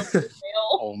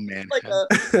Oh man. Like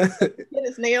hit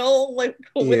his nail like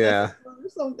with yeah, or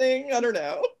something. I don't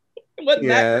know. What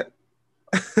yeah.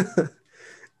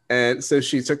 And so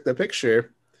she took the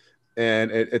picture, and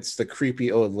it's the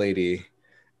creepy old lady,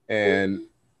 and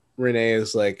Renee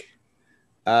is like,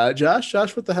 Josh,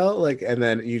 what the hell? Like, and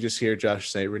then you just hear Josh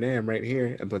say, Renee, I'm right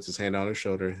here, and puts his hand on her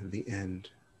shoulder. The end.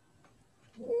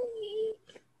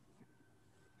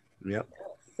 Yep.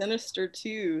 Sinister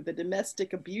 2, the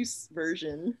domestic abuse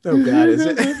version. Oh God, is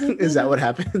it? Is that what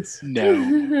happens?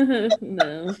 No.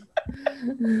 No.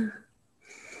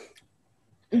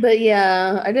 But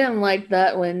yeah, I didn't like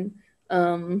that when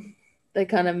they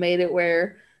kind of made it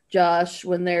where Josh,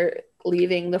 when they're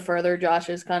leaving the further, Josh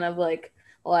is kind of like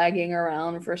lagging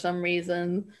around for some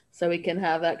reason so he can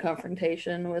have that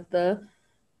confrontation with the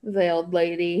veiled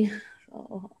lady.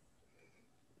 Oh.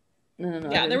 No,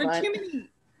 Yeah, there were too many.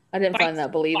 I didn't find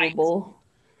that believable.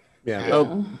 Yeah. Yeah.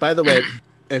 Oh, by the way,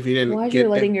 if you didn't Why get you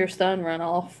letting your son run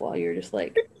off while you're just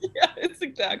like Yeah, it's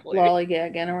exactly.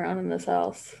 lollygagging around in this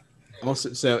house?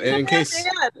 also, so He's a in bad case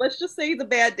dad. Let's just say he's a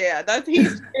bad dad.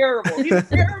 He's terrible. He's a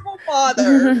terrible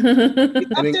father.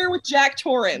 He's up there with Jack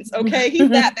Torrance. Okay, he's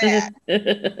that bad.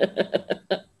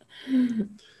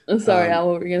 I'm sorry, Al,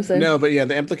 what were you gonna say? No, but yeah,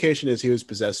 the implication is he was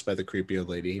possessed by the creepy old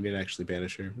lady. He didn't actually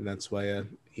banish her, and that's why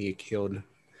he killed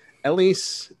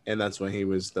Elise, and that's why he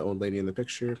was the old lady in the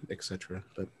picture, etc.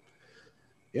 But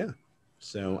yeah,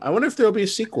 so I wonder if there'll be a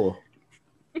sequel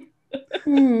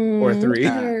or 3.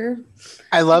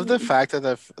 I love the fact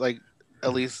that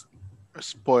Elise,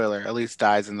 spoiler, Elise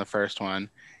dies in the first one.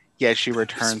 Yet she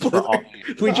returns for all.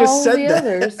 We just said that.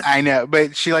 Others. I know,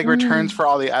 but she like returns for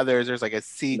all the others. There's like a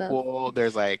sequel.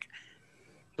 There's like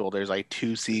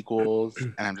 2 sequels,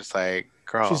 and I'm just like,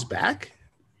 girl, she's back.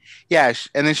 Yeah,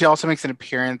 and then she also makes an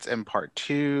appearance in part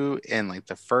 2 in like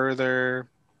the further.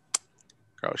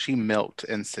 Girl, she milked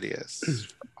Insidious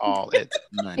for all its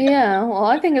money. Yeah, well,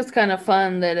 I think it's kind of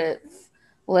fun that it's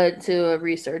led to a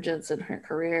resurgence in her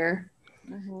career.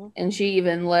 Mm-hmm. And she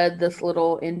even led this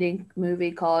little indie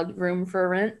movie called Room for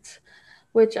Rent,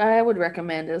 which I would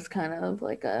recommend as kind of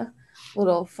like a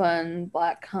little fun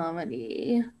black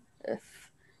comedy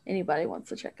if anybody wants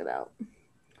to check it out.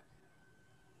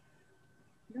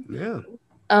 Yeah.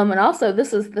 And also,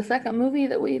 this is the second movie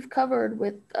that we've covered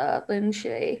with Lin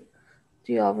Shaye.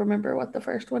 Do you all remember what the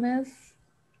first one is?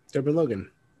 Deborah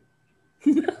Logan.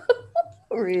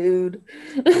 Rude.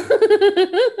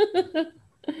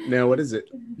 No, what is it?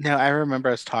 No, I remember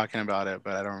us talking about it,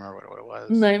 but I don't remember what it was.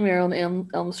 Nightmare on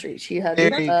Elm Street. She had.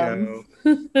 There you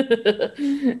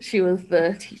go. She was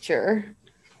the teacher.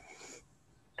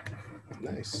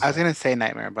 Nice. I was gonna say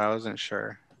Nightmare, but I wasn't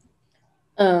sure.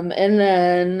 And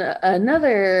then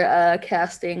another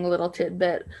casting little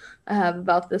tidbit I have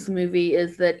about this movie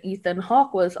is that Ethan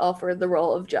Hawke was offered the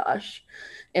role of Josh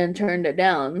and turned it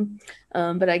down.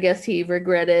 But I guess he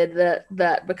regretted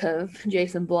that because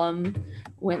Jason Blum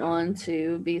went on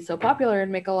to be so popular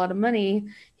and make a lot of money.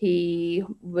 He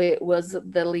was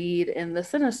the lead in the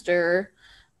Sinister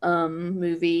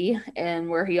movie, and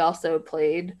where he also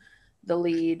played the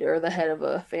lead or the head of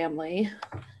a family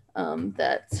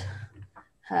that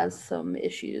has some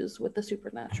issues with the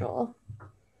supernatural.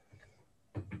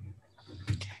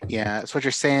 Yeah, so what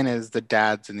you're saying is the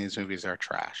dads in these movies are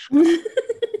trash.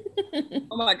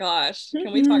 Oh my gosh.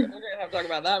 Can we talk? We're going to have to talk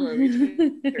about that movie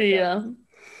too. Yeah.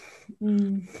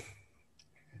 Mm.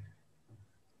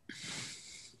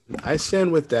 I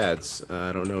stand with dads.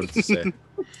 I don't know what to say.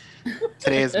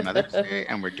 Today is Mother's Day,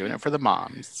 and we're doing it for the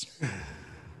moms.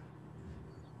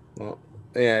 Well,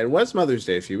 yeah, it was Mother's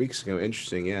Day a few weeks ago.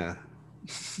 Interesting, yeah.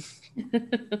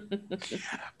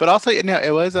 But also,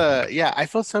 it was I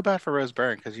feel so bad for Rose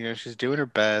Byrne because she's doing her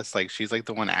best. Like she's like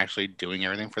the one actually doing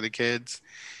everything for the kids,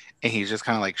 and he's just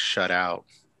kind of like shut out.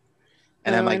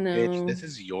 And I'm like, bitch, this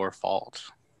is your fault.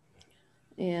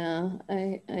 Yeah,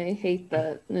 I hate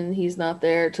that, and he's not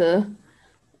there to,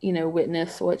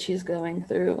 witness what she's going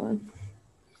through.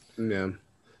 Yeah,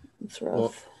 it's rough.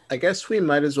 Well, I guess we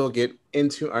might as well get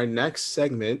into our next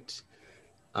segment,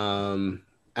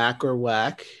 Ack or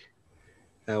Whack,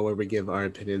 where we give our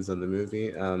opinions on the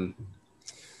movie.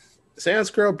 Seance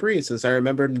Girl Bree, since I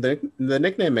remembered the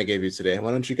nickname I gave you today,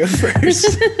 why don't you go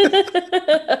first?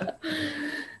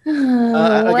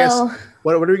 I guess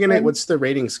what are we gonna? What's the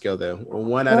rating scale though?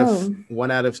 1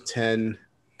 out of 10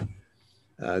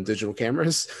 digital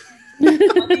cameras.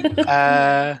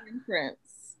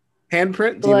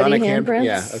 Handprint? Bloody Demonic handprint? handprints?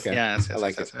 Yeah, okay. Yes, I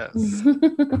like it. Yes.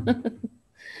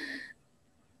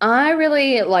 I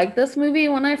really liked this movie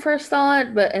when I first saw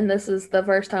it, and this is the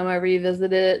first time I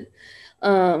revisited it.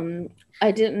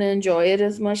 I didn't enjoy it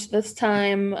as much this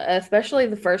time, especially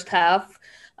the first half.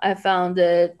 I found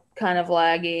it kind of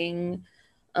lagging,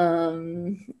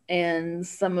 and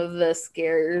some of the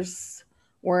scares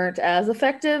weren't as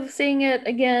effective seeing it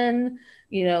again,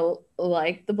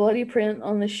 like the bloody print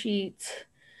on the sheet,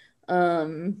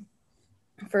 for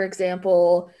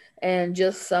example, and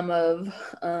just some of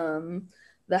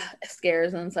the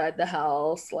scares inside the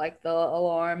house, like the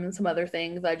alarm and some other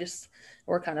things. I just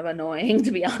were kind of annoying,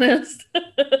 to be honest.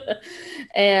 But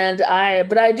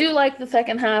I do like the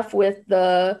second half with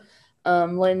the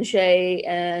Lin Shaye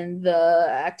and the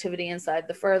activity inside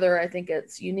the further. I think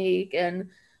it's unique and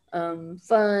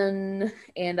fun,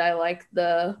 and I like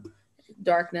the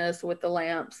darkness with the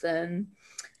lamps, and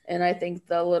I think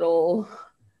the little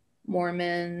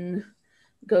Mormon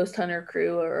ghost hunter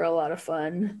crew are a lot of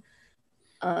fun.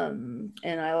 And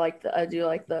I do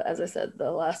like as I said, the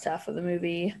last half of the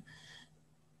movie.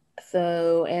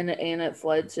 So, and it's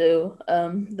led to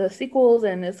the sequels,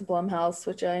 and it's Blumhouse,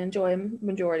 which I enjoy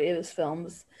majority of his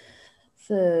films.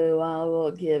 So I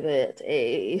will give it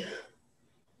a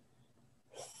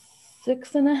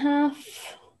 6.5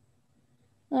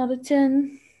 out of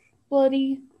 10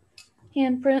 bloody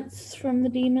handprints from the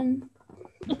demon.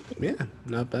 Yeah,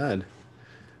 not bad.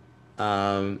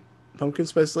 Pumpkin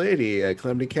Spice Lady,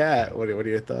 Calamity Cat. What are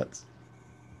your thoughts?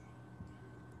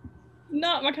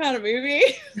 Not my kind of movie.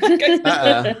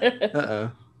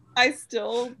 I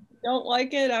still don't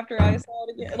like it after I saw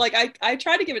it again. Like I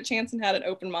tried to give it a chance and had an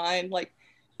open mind.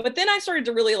 But then I started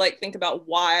to really think about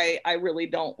why I really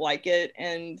don't like it.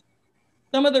 And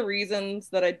some of the reasons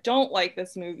that I don't like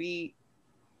this movie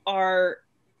are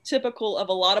typical of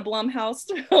a lot of Blumhouse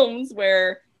films,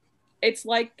 where it's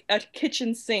like a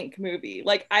kitchen sink movie.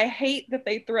 I hate that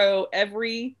they throw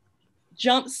every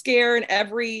jump scare and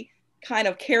every kind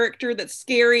of character that's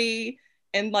scary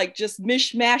and just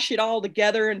mishmash it all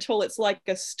together until it's like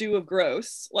a stew of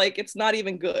gross. It's not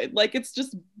even good. It's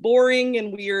just boring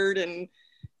and weird, and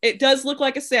it does look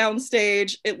like a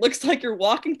soundstage. It looks like you're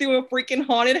walking through a freaking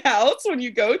haunted house when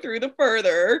you go through the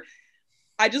further.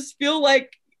 I just feel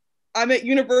like I'm at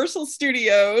Universal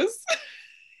Studios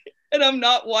and I'm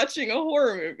not watching a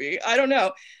horror movie. I don't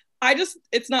know.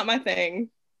 It's not my thing.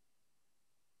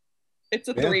 It's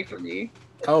a 3 for me.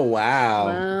 Oh, wow.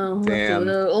 Wow. Damn.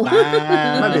 Wow.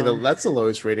 That's the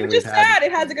lowest rating Which we've is had. sad.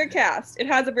 It has a good cast. It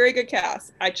has a very good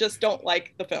cast. I just don't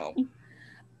like the film.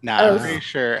 I'm pretty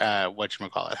sure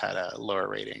whatchamacallit had lower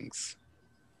ratings.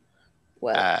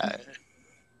 What?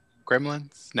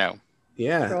 Gremlins? No.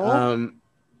 Yeah.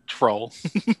 Troll.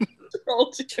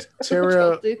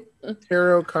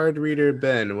 Tarot card reader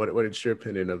Ben, what is your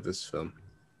opinion of this film?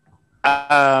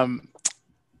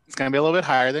 It's gonna be a little bit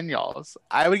higher than y'all's.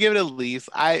 I would give it at least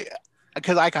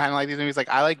because I kind of like these movies.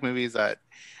 I like movies that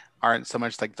aren't so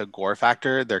much like the gore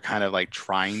factor. They're kind of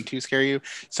trying to scare you.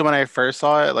 So when I first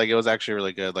saw it, it was actually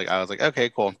really good. I was like, okay,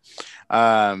 cool.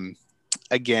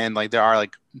 Again, there are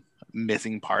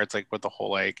missing parts, with the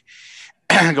whole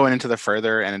going into the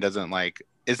further, and it doesn't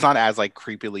it's not as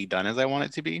creepily done as I want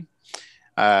it to be.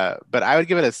 But I would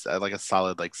give it a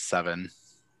solid 7.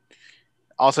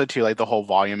 Also too, the whole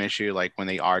volume issue, when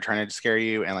they are trying to scare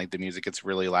you and the music gets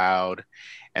really loud,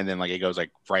 and then it goes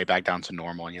right back down to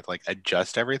normal, and you have to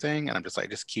adjust everything, and I'm just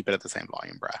just keep it at the same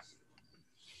volume, bruh.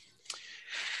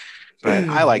 But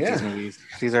I like these movies.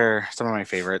 These are some of my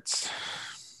favorites.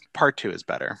 Part 2 is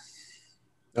better.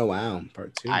 Oh wow,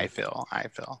 Part 2. I feel.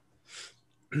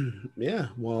 Yeah,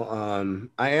 well,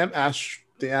 I am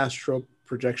the Astral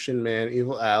Projection Man,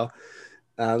 Evil Al.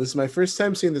 This is my first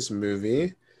time seeing this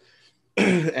movie,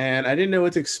 and I didn't know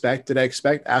what to expect. Did I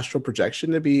expect astral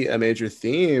projection to be a major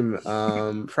theme?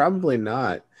 Probably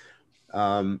not.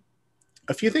 A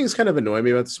few things kind of annoy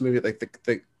me about this movie,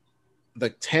 the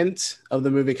tent of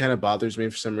the movie kind of bothers me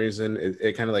for some reason.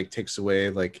 It kind of takes away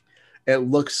it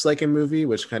looks like a movie,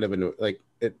 which kind of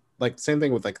same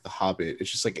thing with The Hobbit.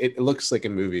 It's just it looks like a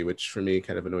movie, which for me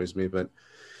kind of annoys me. But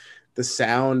the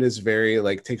sound is very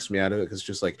takes me out of it, because it's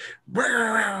just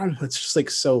it's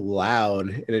just so loud,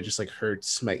 and it just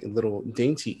hurts my little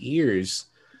dainty ears.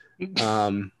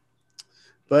 But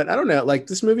I don't know,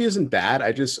 this movie isn't bad.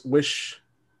 I just wish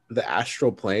the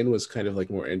astral plane was kind of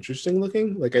more interesting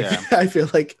looking. I feel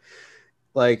like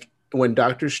when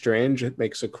Doctor Strange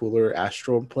makes a cooler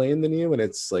astral plane than you, and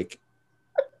it's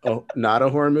not a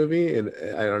horror movie, and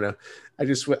I don't know.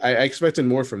 I expected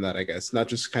more from that, I guess. Not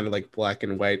just kind of black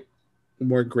and white,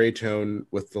 more gray tone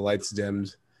with the lights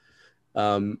dimmed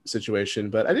situation.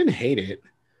 But I didn't hate it.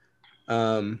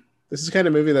 this is the kind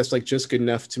of movie that's like just good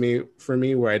enough for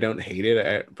me where I don't hate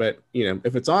it. But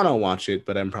if it's on, I'll watch it.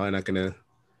 But I'm probably not gonna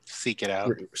seek it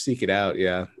out.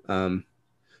 Yeah.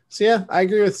 So yeah, I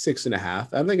agree with 6.5. I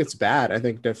don't think it's bad. I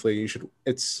think definitely you should.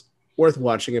 It's worth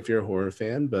watching if you're a horror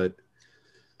fan. But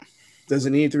does it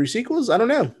need 3 sequels? I don't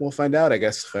know. We'll find out, I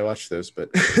guess, if I watch those. But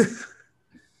I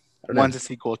don't know. One's a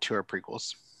sequel, 2 are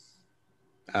prequels.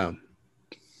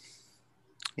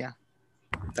 Yeah.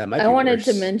 That might I be wanted worse.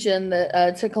 to mention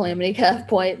that to Calamity Calf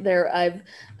point there,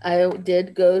 I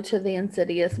did go to the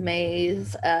Insidious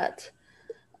maze at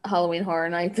Halloween Horror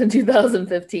Nights in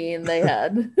 2015. They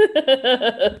had,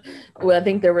 well, I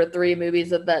think there were 3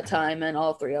 movies at that time, and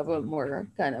all 3 of them were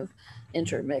kind of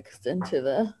intermixed into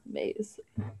the maze.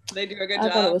 They do a good I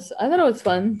job. thought it was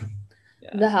fun.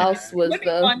 Yeah. The house was It'd be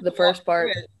fun the to first walk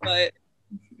part. through it, but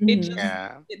Mhm.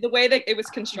 just the way that it was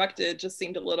constructed just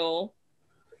seemed a little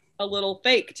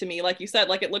fake to me. Like you said,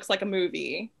 like it looks like a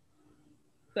movie.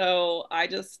 So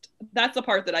that's the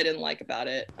part that I didn't like about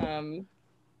it.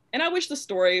 And I wish the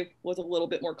story was a little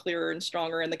bit more clearer and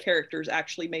stronger and the characters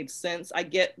actually made sense. I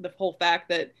get the whole fact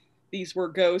that these were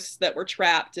ghosts that were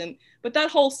trapped, but that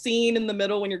whole scene in the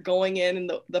middle when you're going in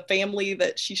and the family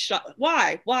that she shot,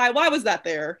 why was that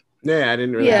there? Yeah, I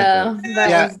didn't really. Yeah, like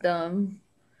that was dumb.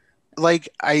 Like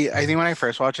I think when I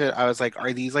first watched it, I was like,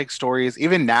 are these like stories?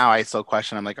 Even now, I still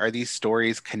question. I'm like, are these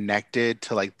stories connected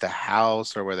to like the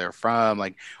house or where they're from?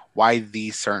 Like, why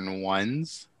these certain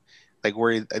ones? Like,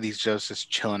 where are these just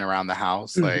chilling around the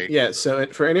house? Like, yeah. So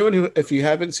for anyone if you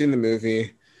haven't seen the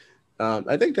movie,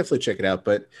 I think definitely check it out.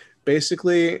 But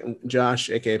basically, Josh,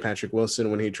 aka Patrick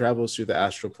Wilson, when he travels through the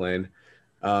astral plane,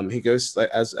 he goes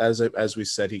as we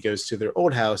said, he goes to their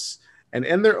old house, and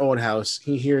in their old house,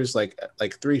 he hears like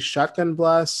 3 shotgun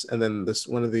blasts, and then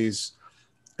one of these.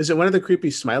 Is it one of the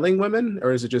creepy smiling women,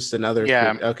 or is it just another?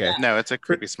 Yeah. Okay. No, it's a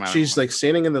creepy smiling. She's like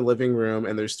standing in the living room,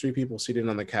 and there's 3 people seated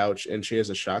on the couch, and she has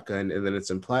a shotgun, and then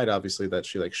it's implied, obviously, that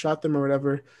she like shot them or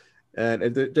whatever, and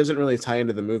it doesn't really tie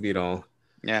into the movie at all.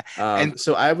 Yeah. And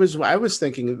so I was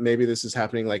thinking maybe this is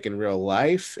happening like in real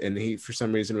life, and he for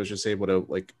some reason was just able to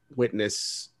like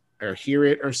witness or hear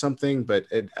it or something, but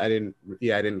I didn't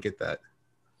get that.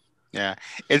 Yeah,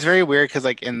 it's very weird because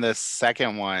like in the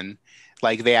second one,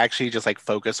 like they actually just like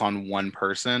focus on one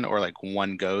person or like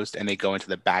one ghost, and they go into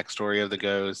the backstory of the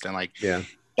ghost, and like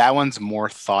that one's more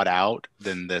thought out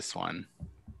than this one.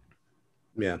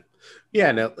 Like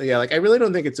I really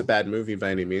don't think it's a bad movie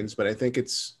by any means, but I think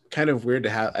it's kind of weird to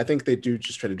have. I think they do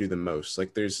just try to do the most.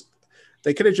 Like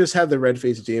they could have just had the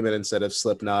red-faced demon instead of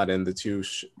Slipknot and the 2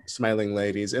 smiling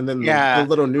ladies, and then the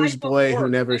little newsboy who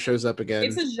never shows up again.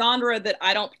 It's a genre that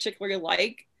I don't particularly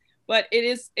like, but it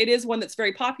is one that's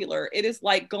very popular. It is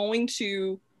like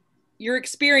you're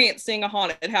experiencing a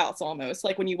haunted house almost,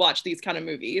 like when you watch these kind of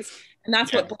movies, and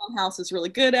that's what Blumhouse is really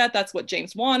good at. That's what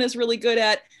James Wan is really good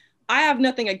at. I have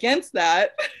nothing against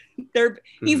that.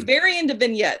 He's very into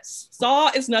vignettes. Saw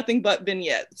is nothing but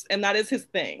vignettes, and that is his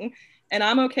thing. And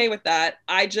I'm okay with that.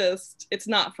 It's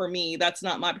not for me. That's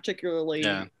not my particularly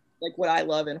like what I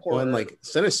love in horror. Well, and like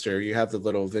Sinister, you have the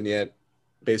little vignette,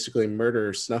 basically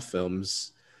murder snuff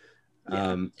films.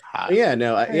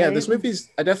 This movie's.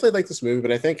 I definitely like this movie,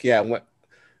 but I think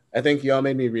I think y'all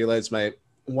made me realize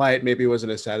why it maybe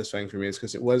wasn't as satisfying for me is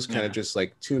because it was kind of just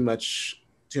like too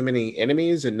many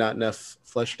enemies and not enough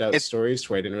fleshed out stories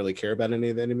where I didn't really care about any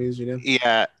of the enemies,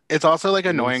 Yeah, it's also like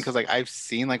annoying because like I've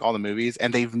seen like all the movies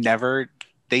and they've never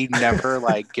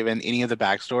like given any of the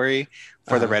backstory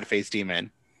for the red-faced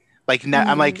demon. Like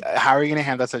I'm like, how are you gonna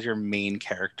have that as your main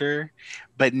character,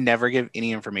 but never give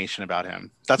any information about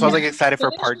him? That's why I was like excited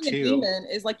for part 2. Demon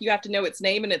is like you have to know its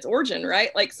name and its origin,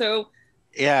 right? Like so.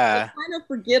 Yeah. I kind of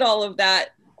forget all of that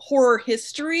horror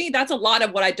history. That's a lot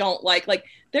of what I don't like. Like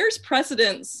there's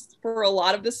precedence for a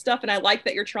lot of this stuff, and I like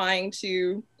that you're trying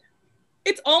to.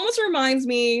 It almost reminds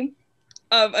me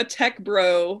of a tech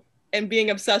bro and being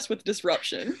obsessed with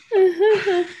disruption.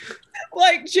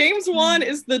 Like James Wan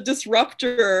is the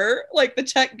disruptor, like the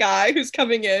tech guy who's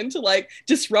coming in to like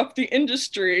disrupt the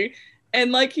industry,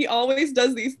 and like he always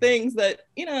does these things that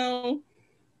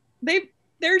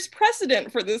there's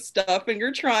precedent for this stuff, and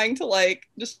you're trying to like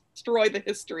destroy the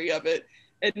history of it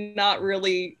and not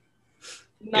really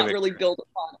build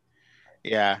upon it.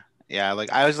 Yeah,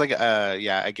 like I was like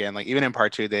again, like even in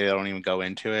part 2 they don't even go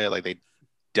into it, like they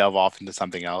delve off into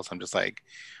something else. I'm just like,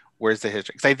 where's the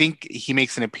history? Because I think he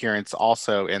makes an appearance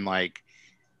also in like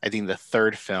I think the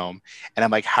 3rd film, and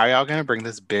I'm like, how are y'all gonna bring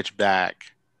this bitch back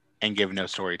and give no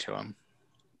story to him?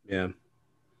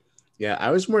 Yeah,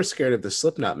 I was more scared of the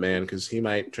Slipknot man because he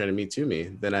might try to Me Too me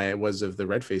than I was of the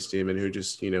red-faced demon who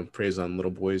just preys on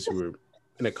little boys who were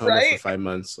in a coma for 5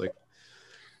 months. Like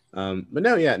But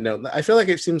no, yeah, no. I feel like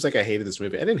it seems like I hated this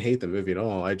movie. I didn't hate the movie at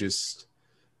all. I just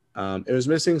it was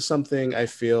missing something. I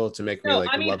feel to make me No, like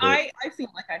I mean, love it. I seem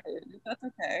like I hated it. That's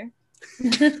okay.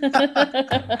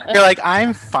 You're like,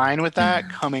 I'm fine with that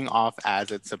coming off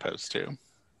as it's supposed to.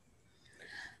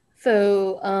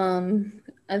 So,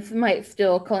 I might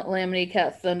steal Calamity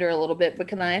Cat Thunder a little bit, but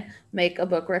can I make a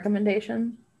book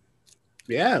recommendation?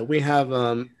 Yeah, we have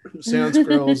Seance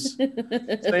Girls,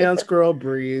 Seance Girl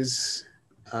Breeze,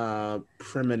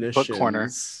 Premonitions. Book corner.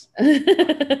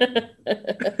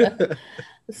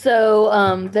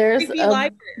 So, there's Creepy a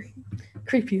library.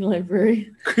 creepy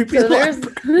library. Creepy So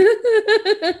library.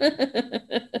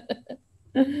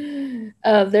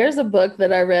 there's a book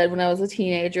that I read when I was a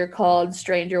teenager called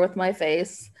Stranger with My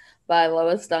Face by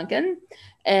Lois Duncan.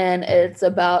 And it's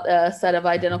about a set of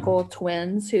identical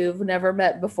twins who've never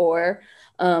met before.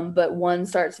 But one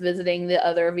starts visiting the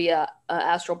other via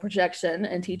astral projection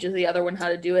and teaches the other one how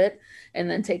to do it, and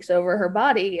then takes over her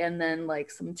body. And then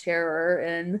like some terror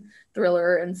and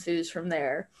thriller ensues from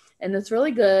there. And it's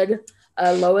really good.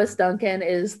 Lois Duncan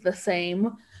is the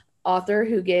same author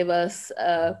who gave us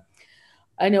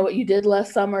I Know What You Did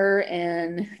Last Summer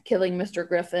and Killing Mr.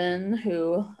 Griffin,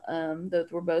 who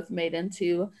those were both made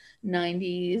into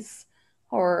 90s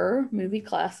horror movie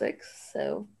classics.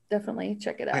 So definitely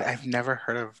check it out. Wait, I've never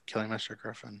heard of Killing Mr.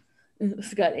 Griffin.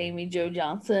 It's got Amy Jo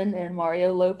Johnson and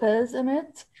Mario Lopez in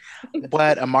it.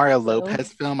 What, a Mario So,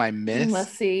 Lopez film I You missed?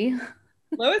 must see.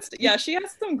 Lois, yeah, she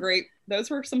has some great. Those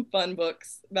were some fun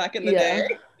books back in the Yeah.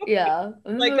 day. Yeah.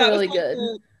 It was Like that really was like good.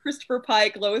 the Christopher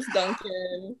Pike, Lois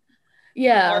Duncan,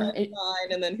 Yeah. Arthur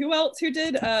Stein, and then who else? Who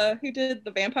did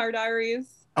the Vampire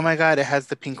Diaries? Oh my god, it has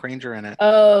the Pink Ranger in it.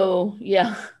 Oh,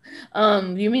 yeah.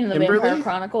 You mean the Kimberly? Vampire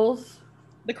Chronicles?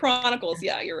 The Chronicles.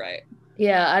 Yeah, you're right.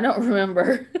 Yeah, I don't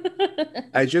remember.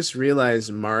 I just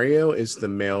realized Mario is the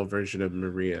male version of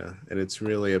Maria, and it's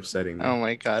really upsetting me. Oh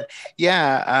my god.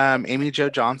 Yeah, Amy Jo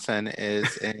Johnson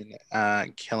is in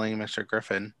Killing Mr.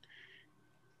 Griffin.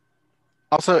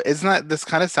 Also, isn't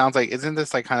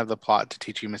this like kind of the plot to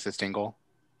Teach You Mrs. Dingle?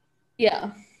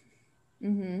 Yeah.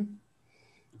 Mm-hmm.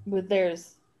 But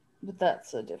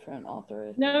that's a different author. I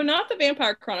think. No, not the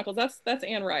Vampire Chronicles. That's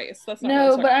Anne Rice. That's not No,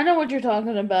 Lois but Duncan. I know what you're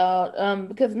talking about.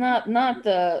 Because not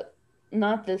the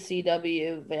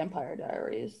CW Vampire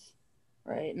Diaries,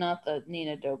 right? Not the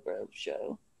Nina Dobrev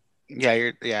show.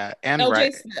 Yeah, Anne L.J.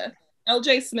 Rice. Smith.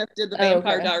 L.J. Smith did the Oh,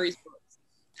 Vampire okay. Diaries books.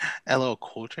 LL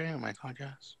Cool J. Oh my god,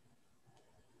 yes.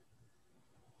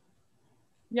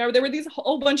 Yeah, there were these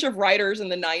whole bunch of writers in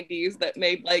the 90s that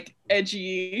made like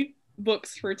edgy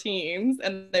books for teens,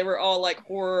 and they were all like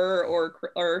horror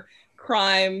or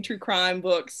crime, true crime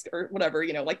books or whatever,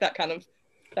 like that kind of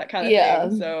Yeah.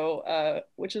 thing. So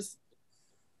which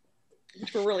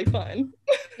were really fun.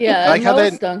 Yeah, I like and how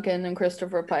Lois they- Duncan and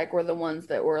Christopher Pike were the ones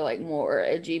that were like more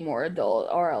edgy, more adult.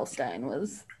 R.L. Stein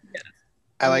was.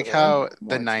 I like more- how more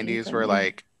the teen 90s were friendly.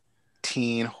 like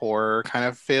teen horror kind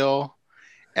of feel,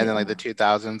 and then like the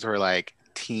 2000s were like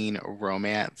teen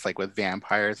romance, like with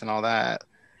vampires and all that.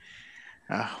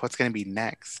 What's gonna be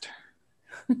next?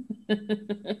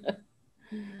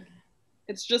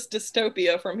 It's just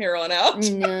dystopia from here on out.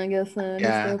 Yeah, I guess so.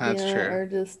 Yeah, that's Dystopia, true. or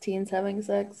just teens having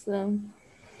sex. So.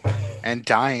 And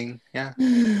dying, yeah.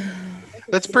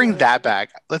 Let's bring that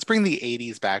back. Let's bring the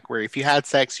 80s back, where if you had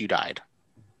sex, you died.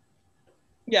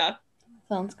 Yeah.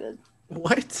 Sounds good.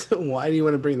 What? Why do you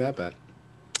want to bring that back?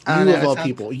 I don't You know, of it all sounds-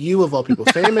 people. You of all people.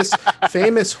 Famous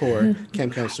whore.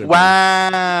 Camp Counselor.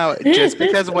 Wow! Just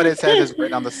because what it says is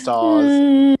written on the stalls,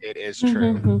 it is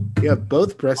true. You have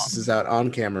both breasts out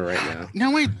on camera right now. No,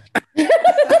 wait.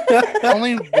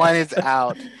 Only one is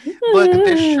out. Look,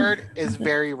 this shirt is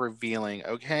very revealing,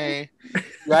 okay?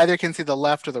 You either can see the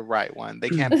left or the right one. They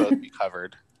can't both be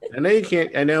covered. I know you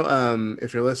can't. I know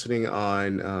if you're listening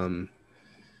on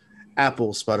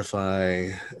Apple,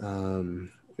 Spotify,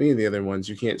 any of the other ones,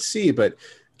 you can't see, but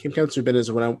Camp Counselor Ben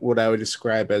is what I would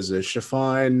describe as a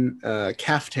chiffon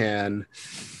caftan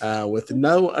with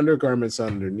no undergarments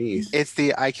underneath. It's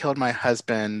the I killed my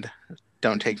husband,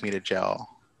 don't take me to jail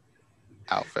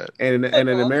outfit. And an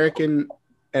American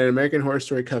Horror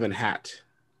Story Coven hat.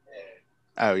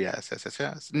 Oh, yes.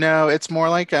 No, it's more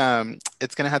like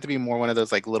it's gonna have to be more one of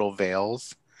those like little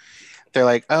veils. They're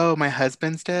like, oh, my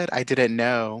husband's dead? I didn't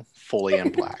know. Fully in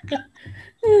black.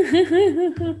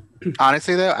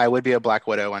 Honestly, though, I would be a Black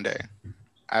Widow one day.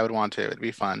 I would want to. It'd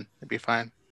be fun. It'd be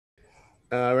fine.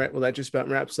 All right. Well, that just about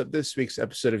wraps up this week's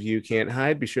episode of You Can't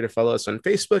Hide. Be sure to follow us on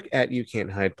Facebook at You Can't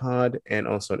Hide Pod and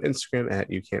also on Instagram at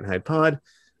You Can't Hide Pod.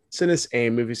 Send us a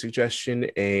movie suggestion,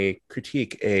 a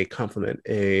critique, a compliment,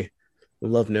 a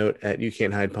love note at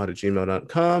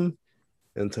youcan'thidepod@gmail.com.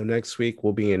 Until next week,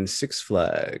 we'll be in Six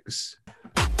Flags.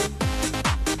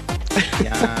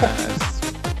 Yes.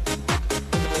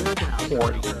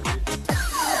 40.